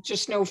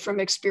just know from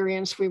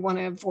experience, we want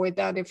to avoid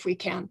that if we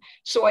can.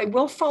 So I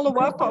will follow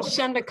up. I'll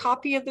send a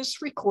copy of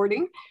this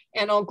recording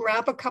and I'll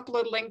grab a couple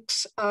of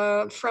links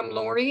from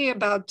Lori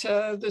about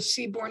the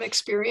Seabourn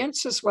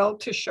experience as well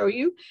to show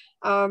you.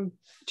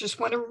 Just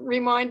want to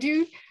remind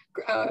you,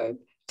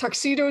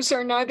 tuxedos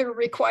are neither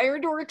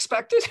required or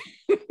expected.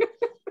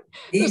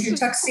 Leave your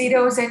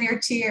tuxedos and your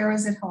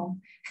tiaras at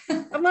home.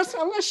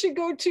 unless you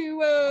go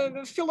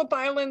to Phillip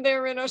Island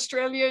there in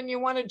Australia and you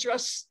want to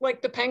dress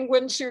like the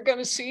penguins you're going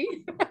to see,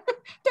 then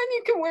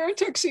you can wear a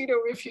tuxedo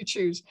if you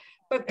choose.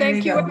 But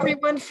thank you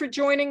everyone for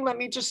joining. Let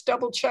me just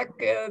double check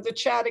the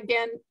chat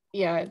again.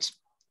 Yeah, it's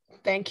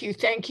thank you.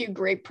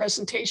 Great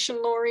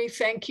presentation, Lori.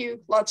 Thank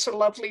you. Lots of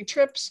lovely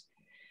trips.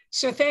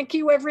 So thank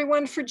you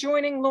everyone for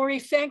joining. Lori,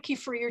 thank you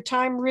for your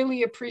time.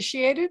 Really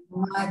appreciate it.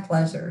 My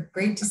pleasure.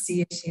 Great to see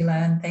you, Sheila.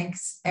 And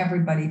thanks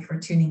everybody for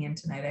tuning in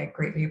tonight. I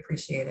greatly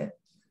appreciate it.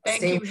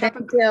 Thank you. Thank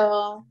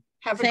you.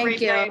 Have a great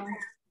night.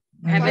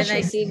 Have a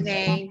nice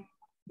evening.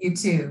 You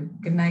too.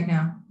 Good night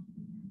now.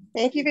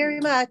 Thank you very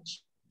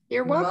much.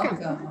 You're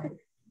welcome.